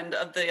had a trend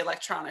of the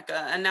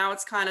electronica. And now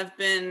it's kind of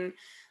been,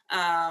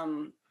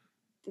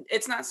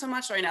 it's not so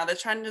much right now. The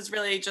trend is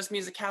really just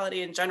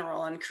musicality in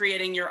general and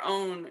creating your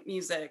own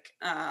music.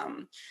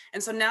 And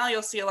so now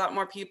you'll see a lot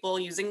more people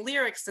using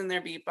lyrics in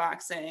their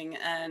beatboxing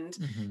and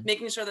Mm-hmm.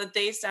 making sure that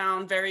they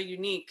sound very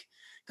unique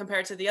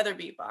compared to the other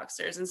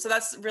beatboxers. And so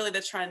that's really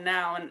the trend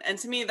now. And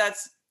to me,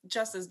 that's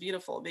just as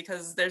beautiful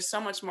because there's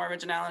so much more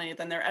originality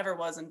than there ever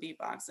was in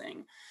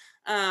beatboxing.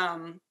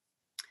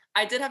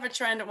 I did have a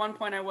trend at one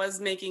point. I was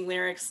making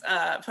lyrics,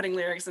 putting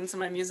lyrics into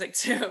my music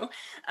too.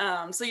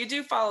 So you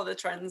do follow the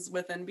trends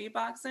within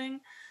beatboxing.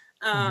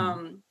 Mm-hmm.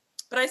 Um,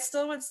 But I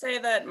still would say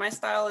that my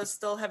style is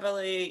still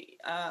heavily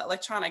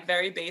electronic,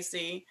 very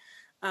bassy.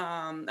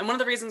 And one of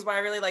the reasons why I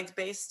really liked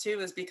bass too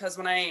is because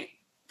when I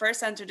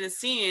first entered the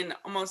scene,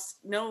 almost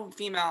no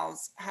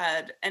females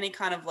had any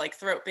kind of like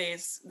throat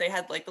bass. They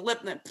had like the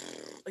lip,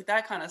 like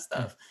that kind of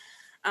stuff.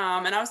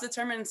 And I was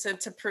determined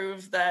to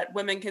prove that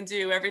women can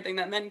do everything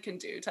that men can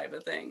do, type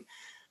of thing.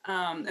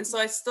 And so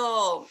I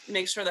still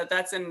make sure that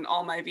that's in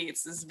all my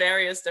beats, is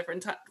various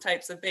different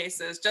types of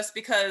basses, just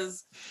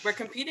because we're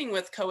competing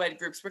with co-ed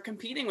groups, we're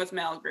competing with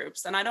male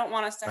groups, and I don't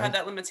want us to have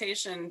that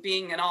limitation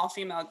being an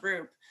all-female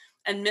group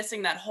and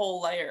missing that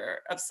whole layer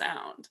of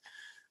sound.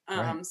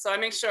 So I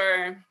make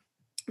sure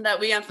that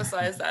we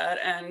emphasize that.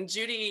 And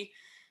Judy,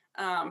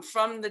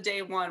 from the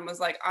day one, was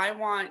like, I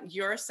want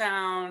your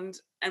sound,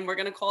 and we're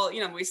gonna call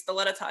it, we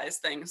stiletize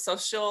things. So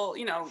she'll,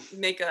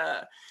 make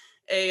a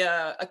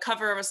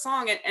cover of a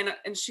song,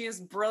 and she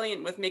is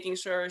brilliant with making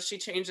sure she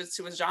changes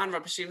to a genre.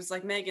 But she was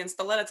like, Megan,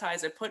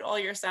 stiletize it, put all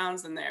your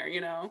sounds in there,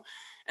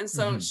 And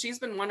so she's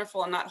been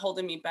wonderful in not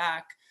holding me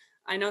back.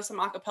 I know some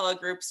a cappella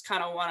groups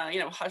kind of want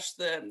to, hush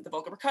the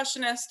vocal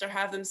percussionist or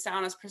have them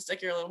sound a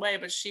particular way,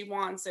 but she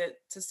wants it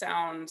to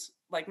sound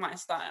like my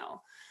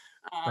style.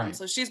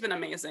 So she's been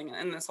amazing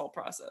in this whole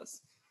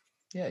process.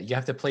 Yeah, you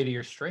have to play to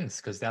your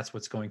strengths, because that's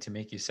what's going to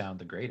make you sound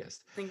the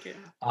greatest. Thank you.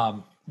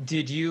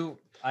 Did you,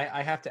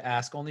 I have to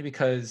ask only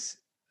because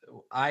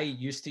I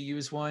used to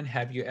use one.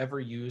 Have you ever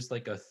used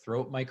like a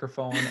throat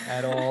microphone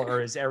at all?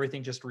 Or is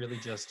everything just really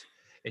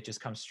it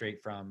just comes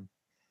straight from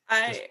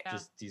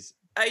just these?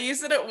 I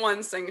use it at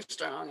one Sing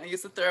Strong. I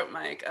use the throat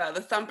mic,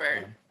 the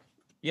thumper.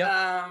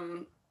 Yeah.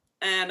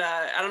 And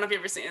I don't know if you've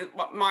ever seen it.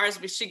 Mars,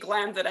 she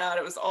glammed it out.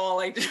 It was all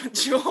like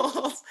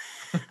jewels.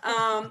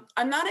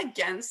 I'm not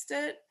against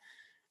it.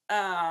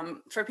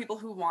 For people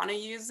who want to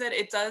use it,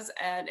 it does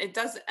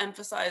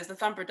emphasize, the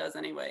thumper does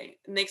anyway.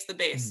 It makes the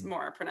bass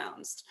more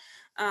pronounced.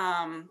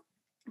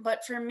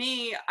 But for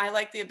me, I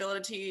like the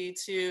ability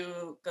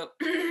to go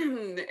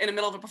in the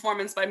middle of a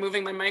performance by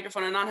moving my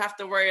microphone and not have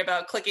to worry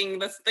about clicking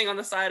this thing on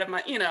the side of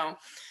my,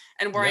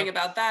 and worrying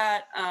about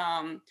that.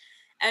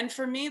 And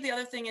for me, the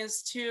other thing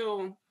is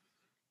too,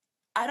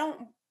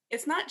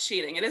 it's not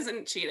cheating. It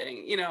isn't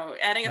cheating.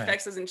 Adding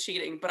effects isn't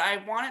cheating, but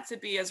I want it to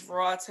be as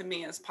raw to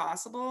me as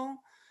possible.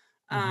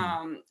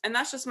 And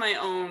that's just my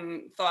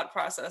own thought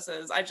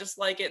processes. I just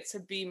like it to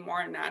be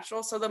more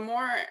natural. So the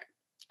more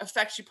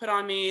effects you put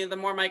on me, the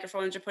more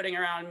microphones you're putting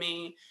around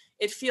me,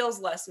 it feels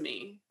less to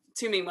me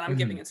when I'm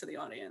giving it to the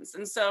audience.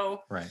 And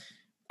so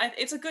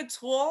it's a good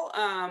tool.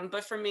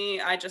 But for me,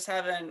 I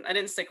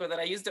didn't stick with it.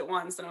 I used it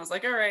once and I was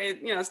like, all right,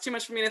 it's too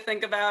much for me to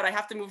think about. I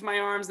have to move my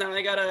arms. Now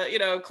I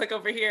gotta, click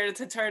over here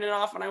to turn it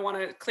off when I want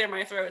to clear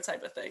my throat,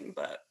 type of thing.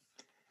 But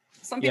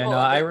some people.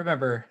 I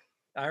remember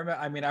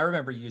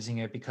using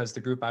it because the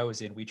group I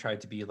was in, we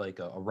tried to be like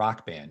a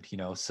rock band,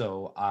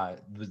 so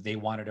they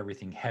wanted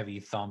everything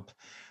heavy thump.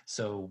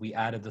 So we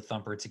added the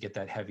thumper to get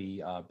that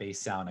heavy bass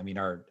sound. I mean,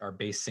 our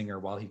bass singer,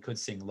 while he could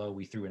sing low,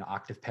 we threw an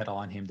octave pedal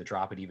on him to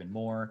drop it even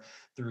more,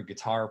 threw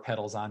guitar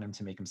pedals on him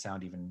to make him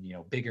sound even,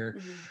 bigger.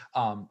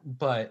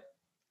 But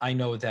I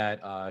know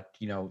that,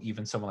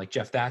 even someone like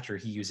Jeff Thatcher,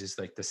 he uses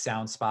like the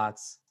sound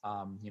spots,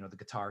 the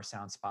guitar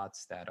sound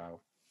spots that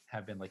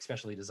have been like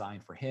specially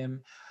designed for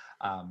him.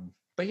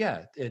 But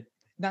yeah, it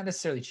not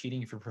necessarily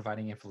cheating if you're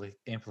providing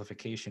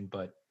amplification,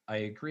 but I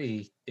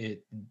agree,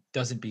 it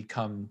doesn't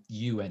become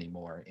you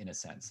anymore in a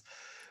sense.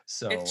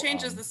 So it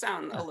changes the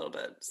sound a little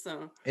bit.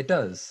 So it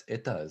does.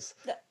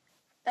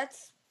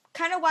 That's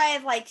kind of why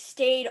I've like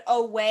stayed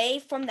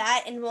away from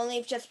that and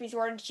only just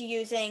resorted to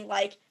using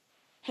like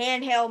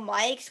handheld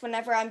mics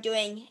whenever I'm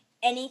doing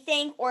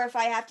anything, or if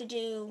I have to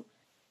do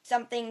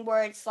something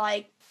where it's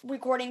like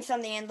recording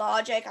something in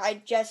Logic,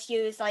 I just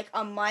use like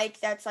a mic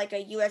that's like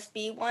a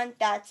USB one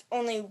that's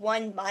only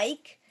one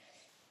mic.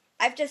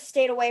 I've just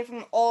stayed away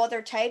from all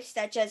other types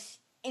that just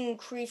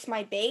increase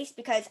my bass,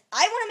 because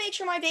I want to make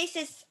sure my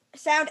basses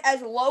sound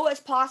as low as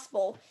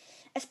possible,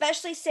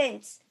 especially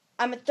since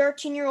I'm a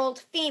 13-year-old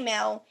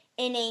female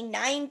in a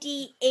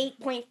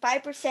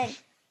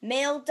 98.5%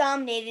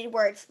 male-dominated,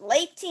 where it's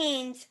late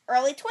teens,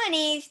 early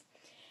 20s,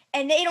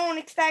 and they don't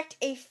expect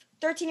a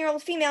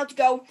 13-year-old female to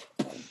go,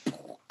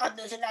 I'm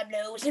losing my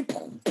nose,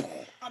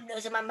 I'm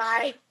losing my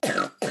mind.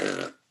 They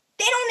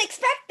don't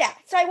expect that.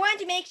 So I wanted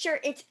to make sure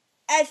it's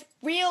as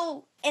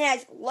real and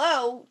as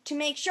low to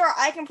make sure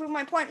I can prove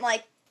my point.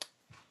 Like,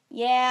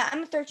 yeah,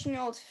 I'm a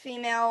 13-year-old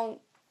female,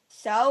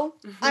 so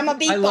I'm a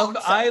beatboxer.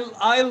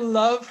 I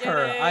love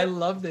her. I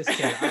love this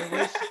kid. I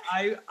wish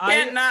I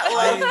cannot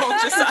love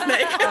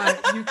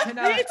Ultrasonic. You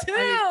cannot. Me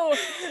too.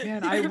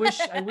 Man, I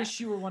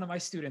wish you were one of my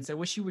students. I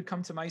wish you would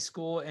come to my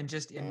school and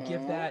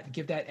give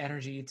that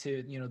energy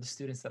to the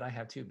students that I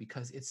have too,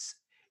 because it's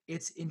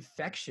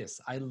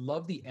infectious. I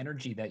love the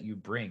energy that you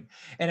bring.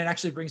 And it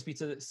actually brings me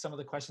to some of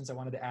the questions I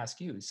wanted to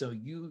ask you. So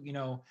you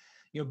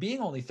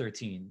being only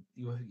 13,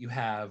 you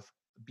have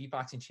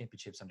beatboxing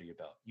championships under your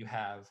belt. You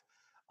have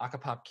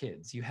Acapop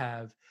Kids. You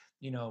have,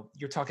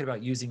 you're talking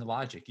about using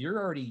Logic. You're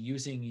already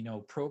using,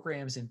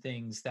 programs and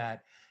things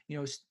that,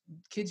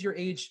 kids your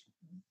age,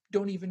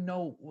 don't even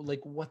know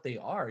like what they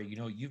are. You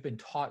know, you've been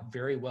taught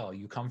very well.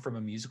 You come from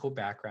a musical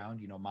background.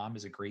 You know, mom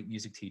is a great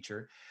music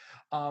teacher.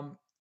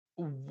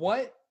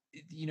 What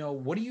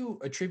what do you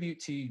attribute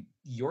to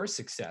your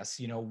success?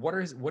 You know, what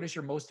is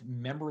your most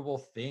memorable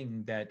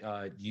thing that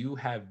you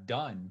have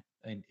done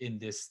in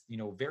this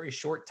very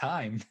short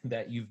time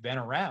that you've been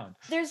around?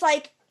 There's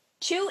like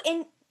two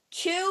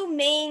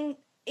main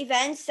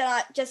events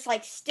that just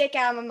like stick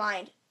out of my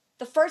mind.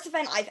 The first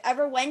event I've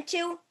ever went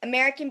to,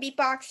 American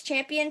Beatbox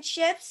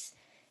Championships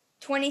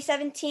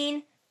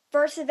 2017.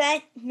 First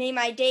event, made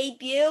my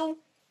debut,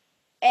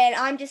 and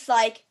I'm just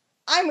like,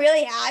 I'm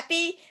really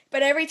happy,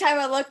 but every time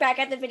I look back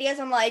at the videos,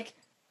 I'm like,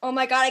 oh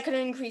my god, I could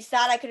have increased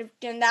that, I could have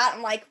done that.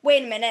 I'm like,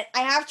 wait a minute,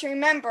 I have to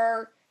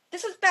remember,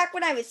 this was back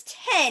when I was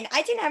 10.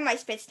 I didn't have my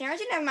spit snare, I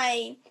didn't have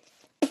my,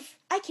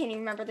 I can't even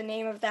remember the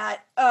name of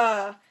that.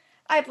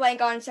 I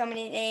blank on so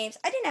many names.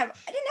 I didn't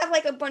have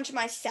like a bunch of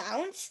my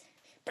sounds,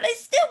 but I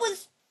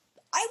was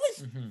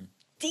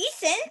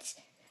decent.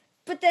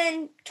 But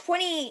then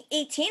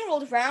 2018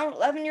 rolled around,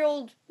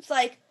 11-year-old was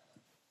like,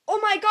 oh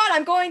my god,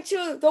 I'm going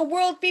to the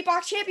World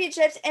Beatbox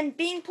Championships and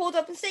being pulled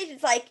up on stage.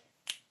 It's like,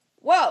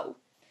 whoa.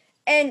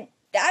 And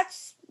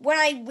that's when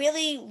I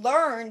really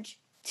learned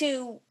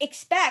to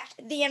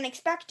expect the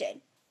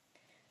unexpected,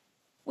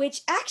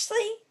 which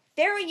actually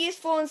very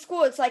useful in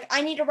school. It's like,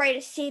 I need to write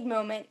a seed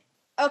moment.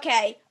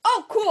 Okay.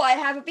 Oh, cool. I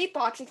have a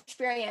beatbox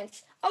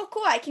experience. Oh,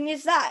 cool. I can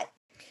use that.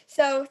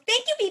 So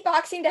thank you,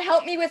 beatboxing, to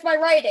help me with my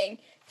writing.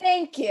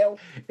 Thank you.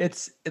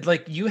 It's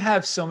like you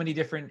have so many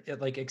different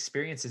like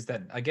experiences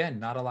that again,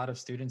 not a lot of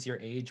students your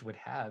age would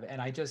have.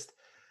 And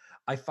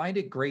I find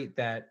it great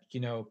that,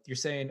 you're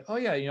saying, oh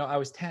yeah, I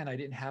was 10, I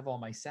didn't have all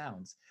my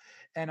sounds.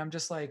 And I'm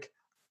just like,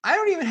 I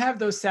don't even have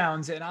those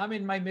sounds and I'm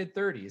in my mid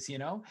 30s,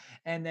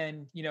 and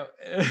then,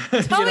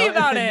 Tell me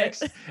about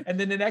and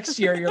then the next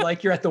year you're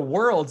like, you're at the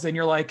Worlds and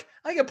you're like,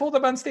 I get pulled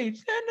up on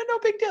stage. No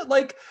big deal.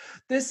 Like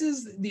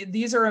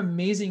these are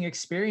amazing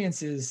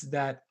experiences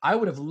that I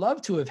would have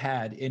loved to have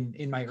had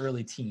in my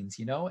early teens,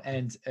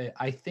 and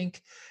I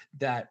think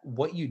that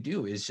what you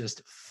do is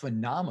just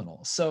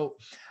phenomenal. So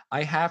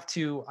I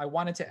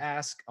wanted to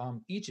ask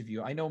each of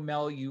you. I know,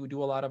 Mel, you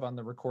do a lot of on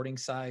the recording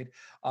side.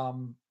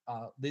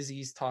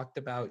 Lizzie's talked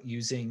about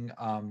using,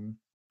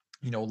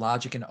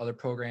 Logic and other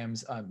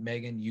programs.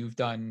 Megan, you've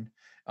done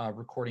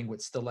recording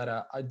with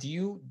Stiletta. Do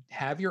you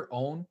have your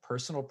own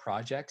personal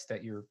projects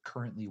that you're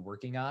currently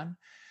working on?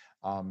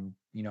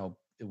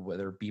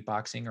 Whether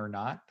beatboxing or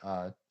not.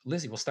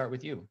 Lizzie, we'll start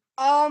with you.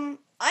 I'm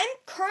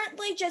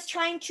currently just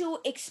trying to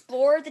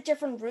explore the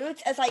different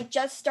routes, as I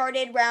just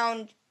started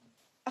around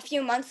a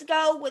few months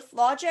ago with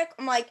Logic.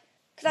 I'm like,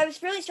 because I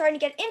was really starting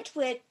to get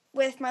into it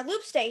with my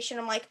loop station.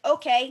 I'm like,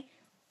 okay,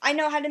 I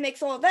know how to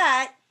mix all of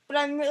that, but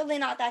I'm really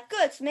not that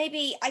good, so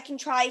maybe I can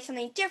try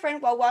something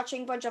different while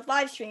watching a bunch of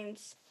live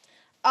streams.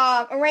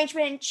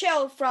 Arrangement and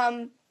Chill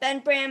from Ben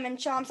Bram and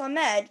Shams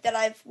Ahmed that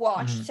I've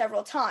watched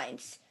several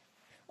times.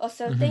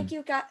 Also, thank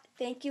you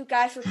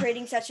guys for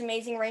creating such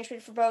amazing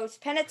arrangement for both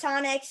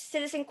Pentatonics,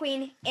 Citizen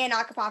Queen, and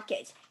Acapop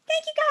Kids.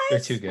 Thank you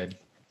guys. They're too good.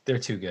 They're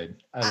too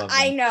good. I love them.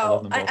 I know. I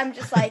love them both. I'm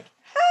just like,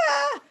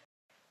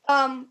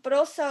 but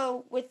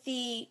also with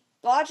the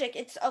Logic,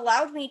 it's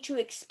allowed me to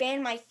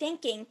expand my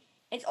thinking.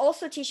 It's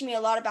also teaching me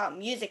a lot about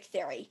music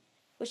theory,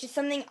 which is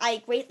something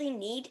I greatly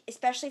need,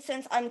 especially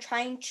since I'm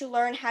trying to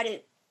learn how to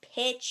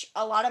pitch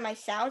a lot of my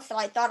sounds that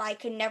I thought I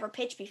could never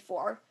pitch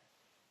before.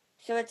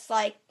 So it's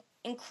like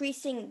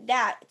increasing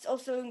that. It's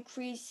also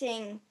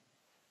increasing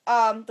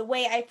the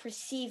way I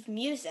perceive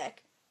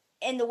music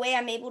and the way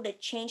I'm able to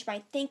change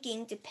my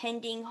thinking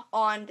depending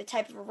on the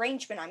type of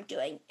arrangement I'm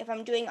doing. If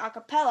I'm doing a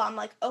cappella, I'm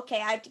like,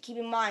 okay, I have to keep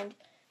in mind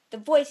the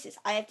voices.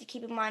 I have to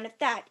keep in mind of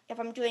that. If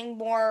I'm doing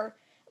more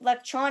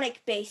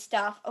electronic-based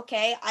stuff,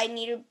 okay, I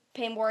need to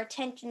pay more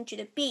attention to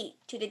the beat,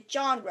 to the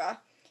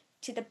genre,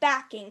 to the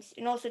backings,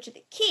 and also to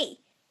the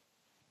key.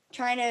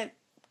 Trying to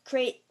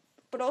create,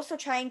 but also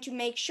trying to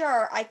make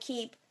sure I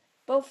keep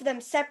both of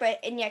them separate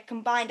and yet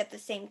combined at the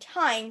same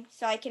time,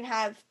 so I can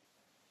have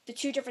the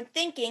two different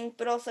thinking,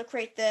 but also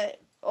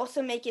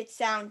also make it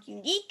sound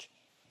unique,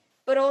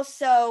 but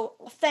also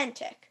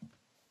authentic,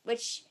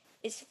 which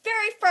is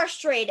very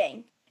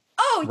frustrating.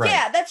 Oh, right.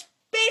 Yeah, that's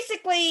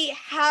basically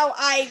how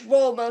I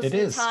roll most of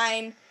the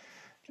time.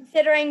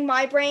 Considering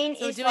my brain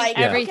is doing like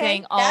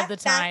everything okay, all the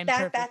time.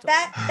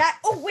 That.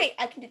 Oh wait,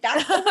 I can do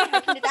that. Oh wait, I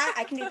can do that.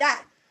 I can do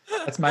that.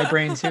 That's my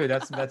brain too.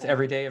 That's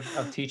every day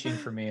of teaching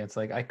for me. It's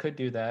like I could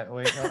do that.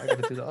 Wait, no, I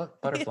got to do the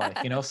butterfly.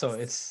 Yes. So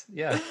it's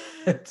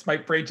it's my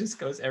brain just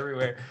goes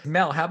everywhere.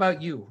 Mel, how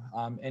about you?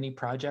 Any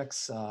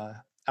projects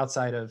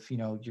outside of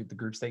the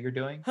groups that you're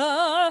doing?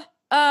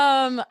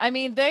 I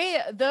mean,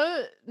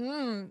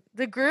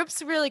 the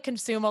groups really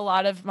consume a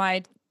lot of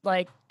my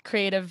like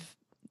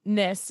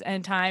creativeness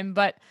and time,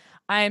 but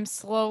I'm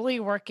slowly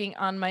working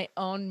on my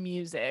own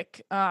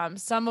music.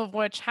 Some of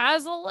which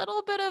has a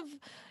little bit of,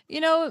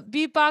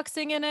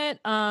 beatboxing in it,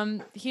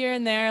 here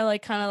and there,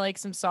 like kind of like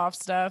some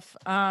soft stuff.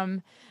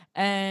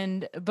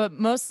 But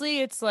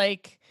mostly it's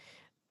like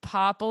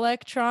pop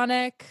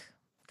electronic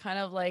kind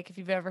of like if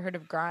you've ever heard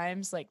of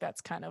Grimes, like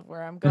that's kind of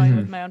where I'm going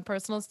with my own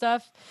personal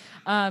stuff.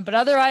 But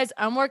otherwise,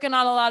 I'm working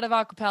on a lot of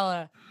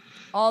acapella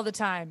all the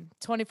time,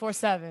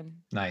 24/7.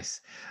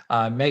 Nice.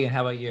 Megan,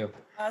 how about you?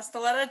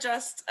 Stiletta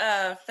just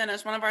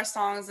finished one of our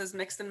songs is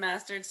mixed and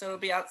mastered, so it'll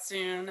be out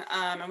soon.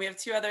 And we have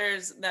 2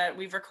 others that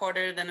we've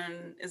recorded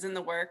and is in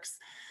the works.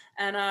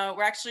 And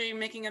we're actually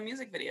making a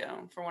music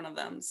video for one of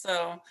them.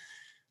 So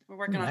we're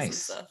working on some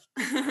stuff.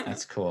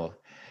 That's cool.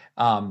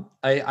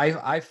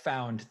 I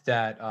found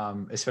that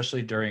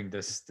especially during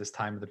this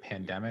time of the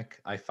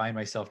pandemic, I find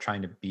myself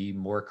trying to be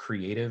more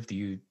creative.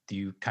 Do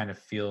you kind of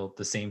feel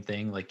the same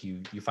thing? Like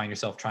you find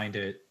yourself trying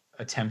to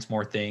attempt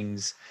more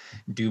things,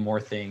 do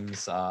more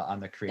things on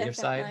the creative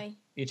side,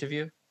 each of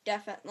you?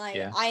 Definitely.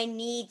 Yeah. I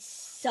need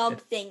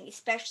something,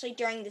 especially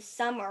during the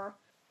summer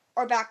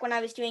or back when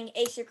I was doing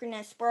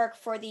asynchronous work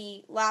for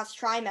the last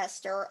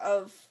trimester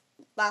of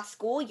last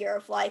school year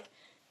of like,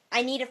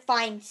 I need to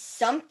find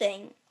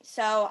something.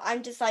 So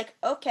I'm just like,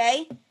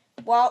 okay,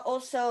 while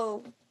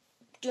also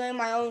doing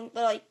my own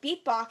like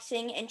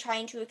beatboxing and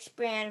trying to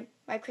expand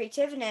my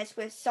creativeness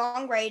with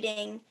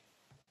songwriting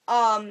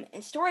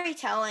and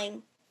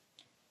storytelling,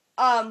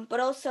 but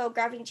also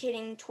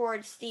gravitating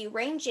towards the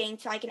arranging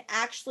so I can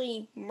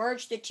actually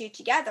merge the two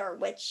together,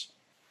 which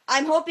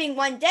I'm hoping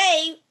one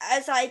day,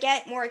 as I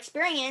get more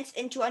experience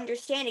and to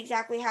understand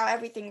exactly how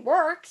everything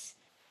works,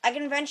 I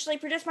can eventually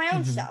produce my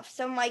own stuff.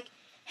 So I'm like,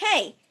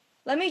 hey,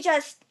 let me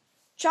just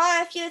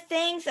try a few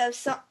things of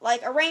some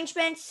like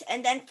arrangements,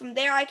 and then from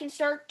there I can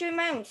start doing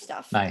my own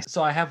stuff. Nice.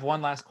 So I have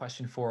one last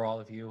question for all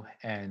of you,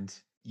 and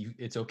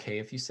it's okay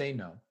if you say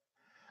no.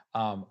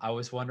 I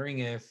was wondering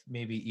if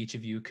maybe each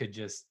of you could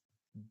just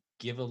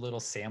give a little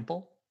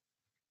sample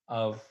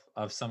of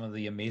some of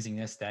the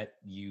amazingness that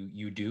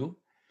you do.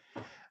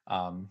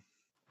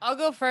 I'll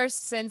go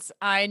first since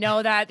I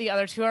know that the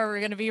other 2 are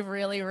going to be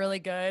really, really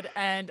good,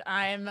 and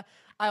I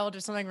will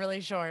do something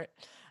really short.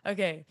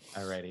 Okay.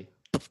 Alrighty.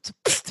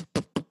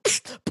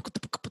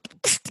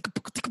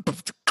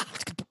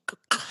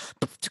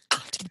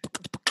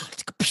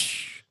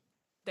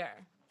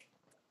 There.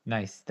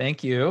 Nice.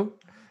 Thank you.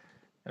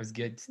 That was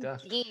good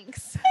stuff.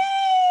 Thanks.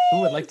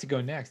 Who would like to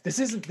go next? This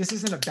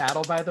isn't a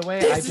battle, by the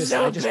way. I just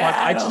I want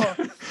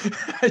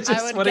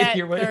to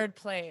hear what 3rd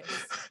place.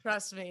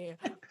 Trust me.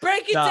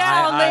 Break it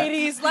down,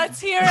 ladies. Let's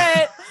hear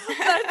it.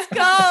 Let's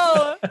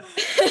go.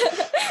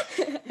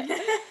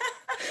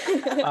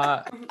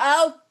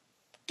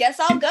 Guess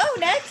I'll go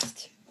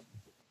next.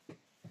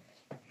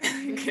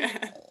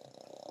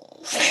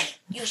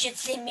 You should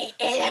see me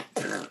in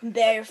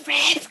their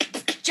friends.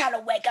 Try to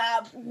wake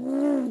up.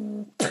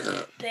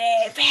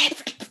 Their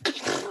friends.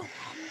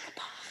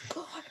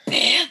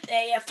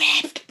 Their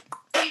friends.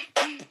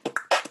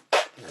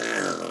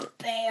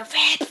 Their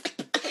friends.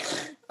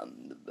 I'm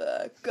the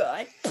bad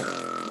guy.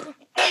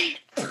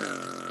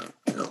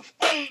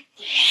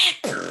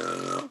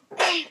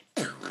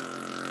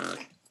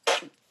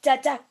 Da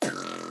da.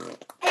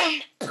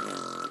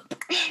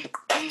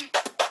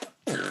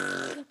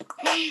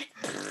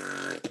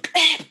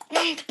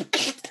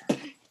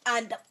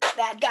 I'm the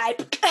bad guy,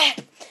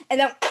 and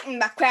then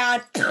my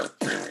crown.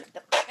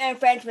 And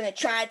friends when they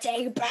try to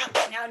take it back.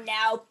 Now,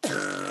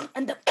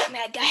 I'm the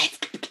bad guy.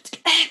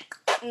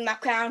 My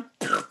crown.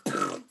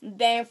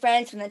 Then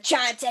friends when they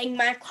try to take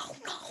my crown.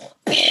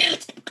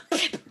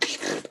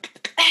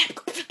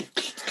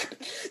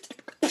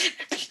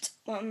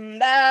 One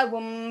by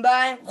one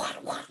by one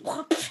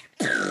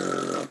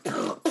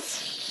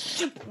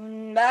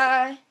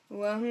by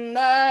one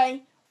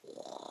by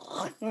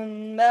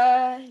one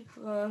by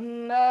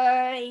one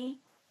by.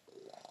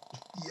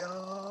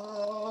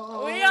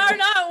 Yo. We are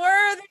not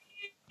worthy.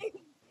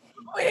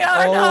 We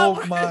are not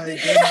worthy. Oh my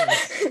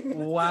goodness.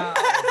 Wow.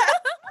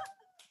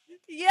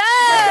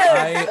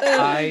 Yes.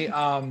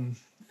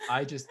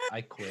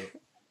 I quit.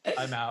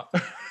 I'm out.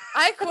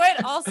 I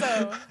quit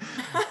also.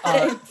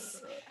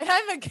 And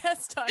I'm a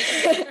guest on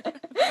here.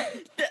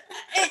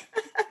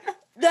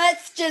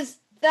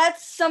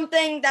 That's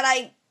something that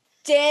I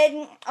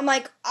did. I'm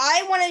like,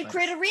 I want to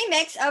create a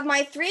remix of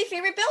my 3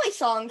 favorite Billy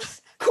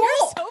songs.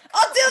 Cool. So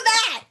I'll do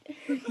that.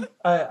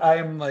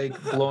 I'm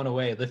like blown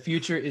away. The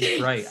future is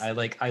bright. I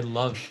love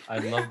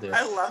this.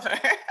 I love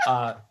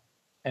her.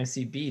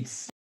 MC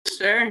Beats.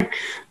 Sure.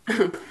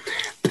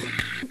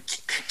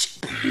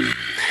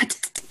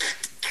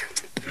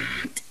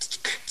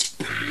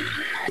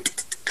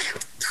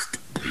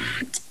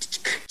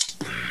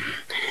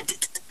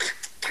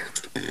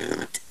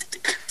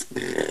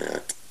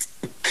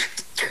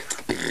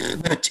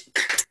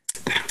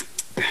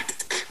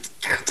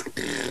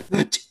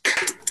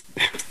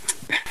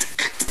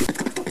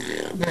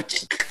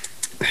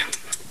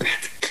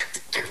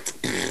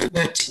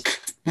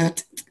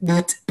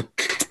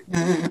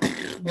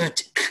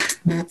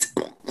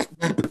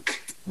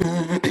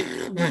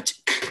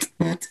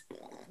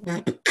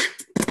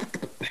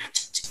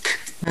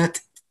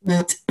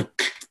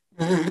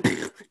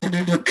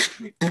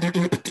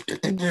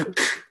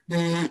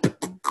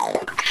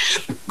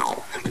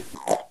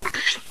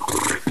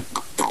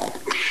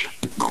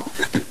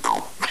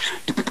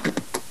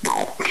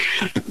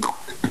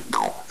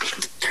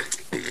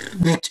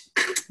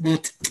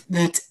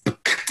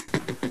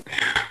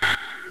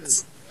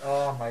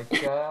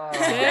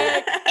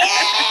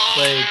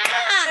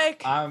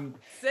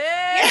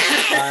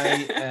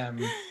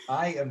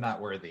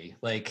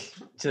 Like,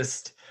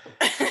 just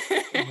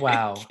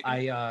wow.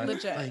 I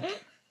Legit.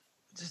 like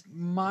just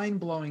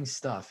mind-blowing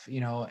stuff,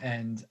 you know,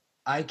 and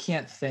I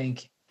can't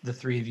thank the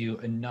three of you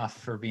enough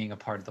for being a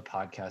part of the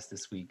podcast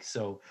this week.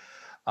 So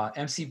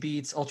MC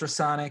Beats,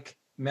 Ultrasonic,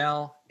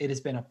 Mel, it has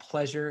been a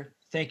pleasure.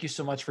 Thank you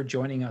so much for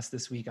joining us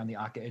this week on the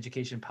Aka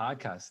Education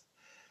Podcast.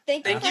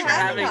 Thank you Thank for you for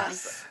having having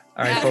us. us.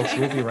 All right, Yeah, folks,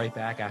 thank we'll be right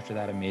back after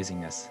that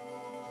amazingness.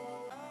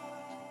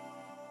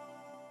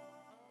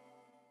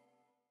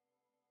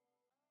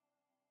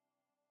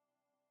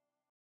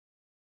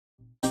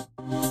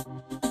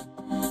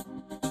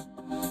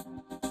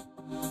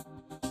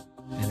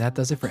 And that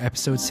does it for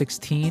episode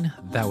 16.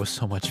 That was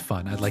so much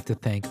fun. I'd like to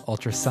thank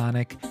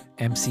Ultrasonic,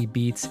 MC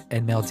Beats,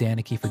 and Mel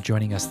Danicki for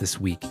joining us this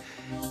week.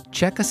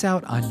 Check us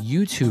out on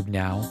YouTube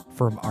now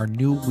for our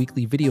new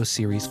weekly video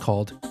series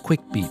called Quick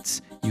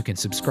Beats. You can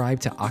subscribe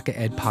to Aka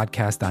Ed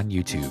Podcast on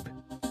YouTube.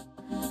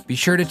 Be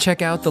sure to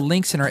check out the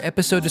links in our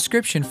episode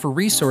description for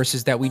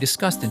resources that we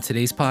discussed in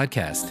today's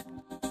podcast.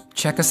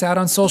 Check us out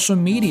on social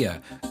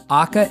media,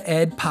 Aka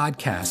Ed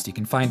Podcast. You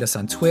can find us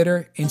on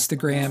Twitter,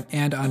 Instagram,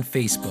 and on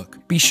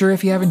Facebook. Be sure,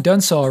 if you haven't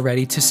done so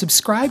already, to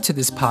subscribe to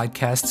this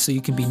podcast so you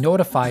can be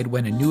notified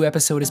when a new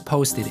episode is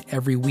posted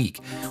every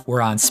week.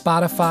 We're on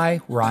Spotify,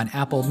 we're on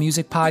Apple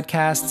Music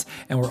Podcasts,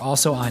 and we're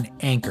also on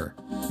Anchor.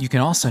 You can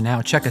also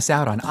now check us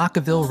out on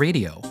Akaville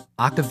Radio,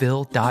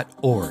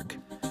 akaville.org.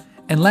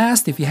 And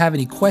last, if you have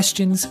any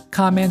questions,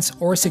 comments,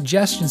 or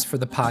suggestions for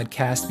the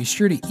podcast, be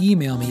sure to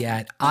email me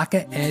at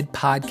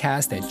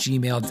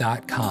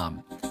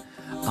akaedpodcast@gmail.com.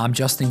 I'm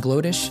Justin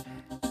Glodish.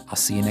 I'll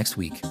see you next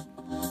week.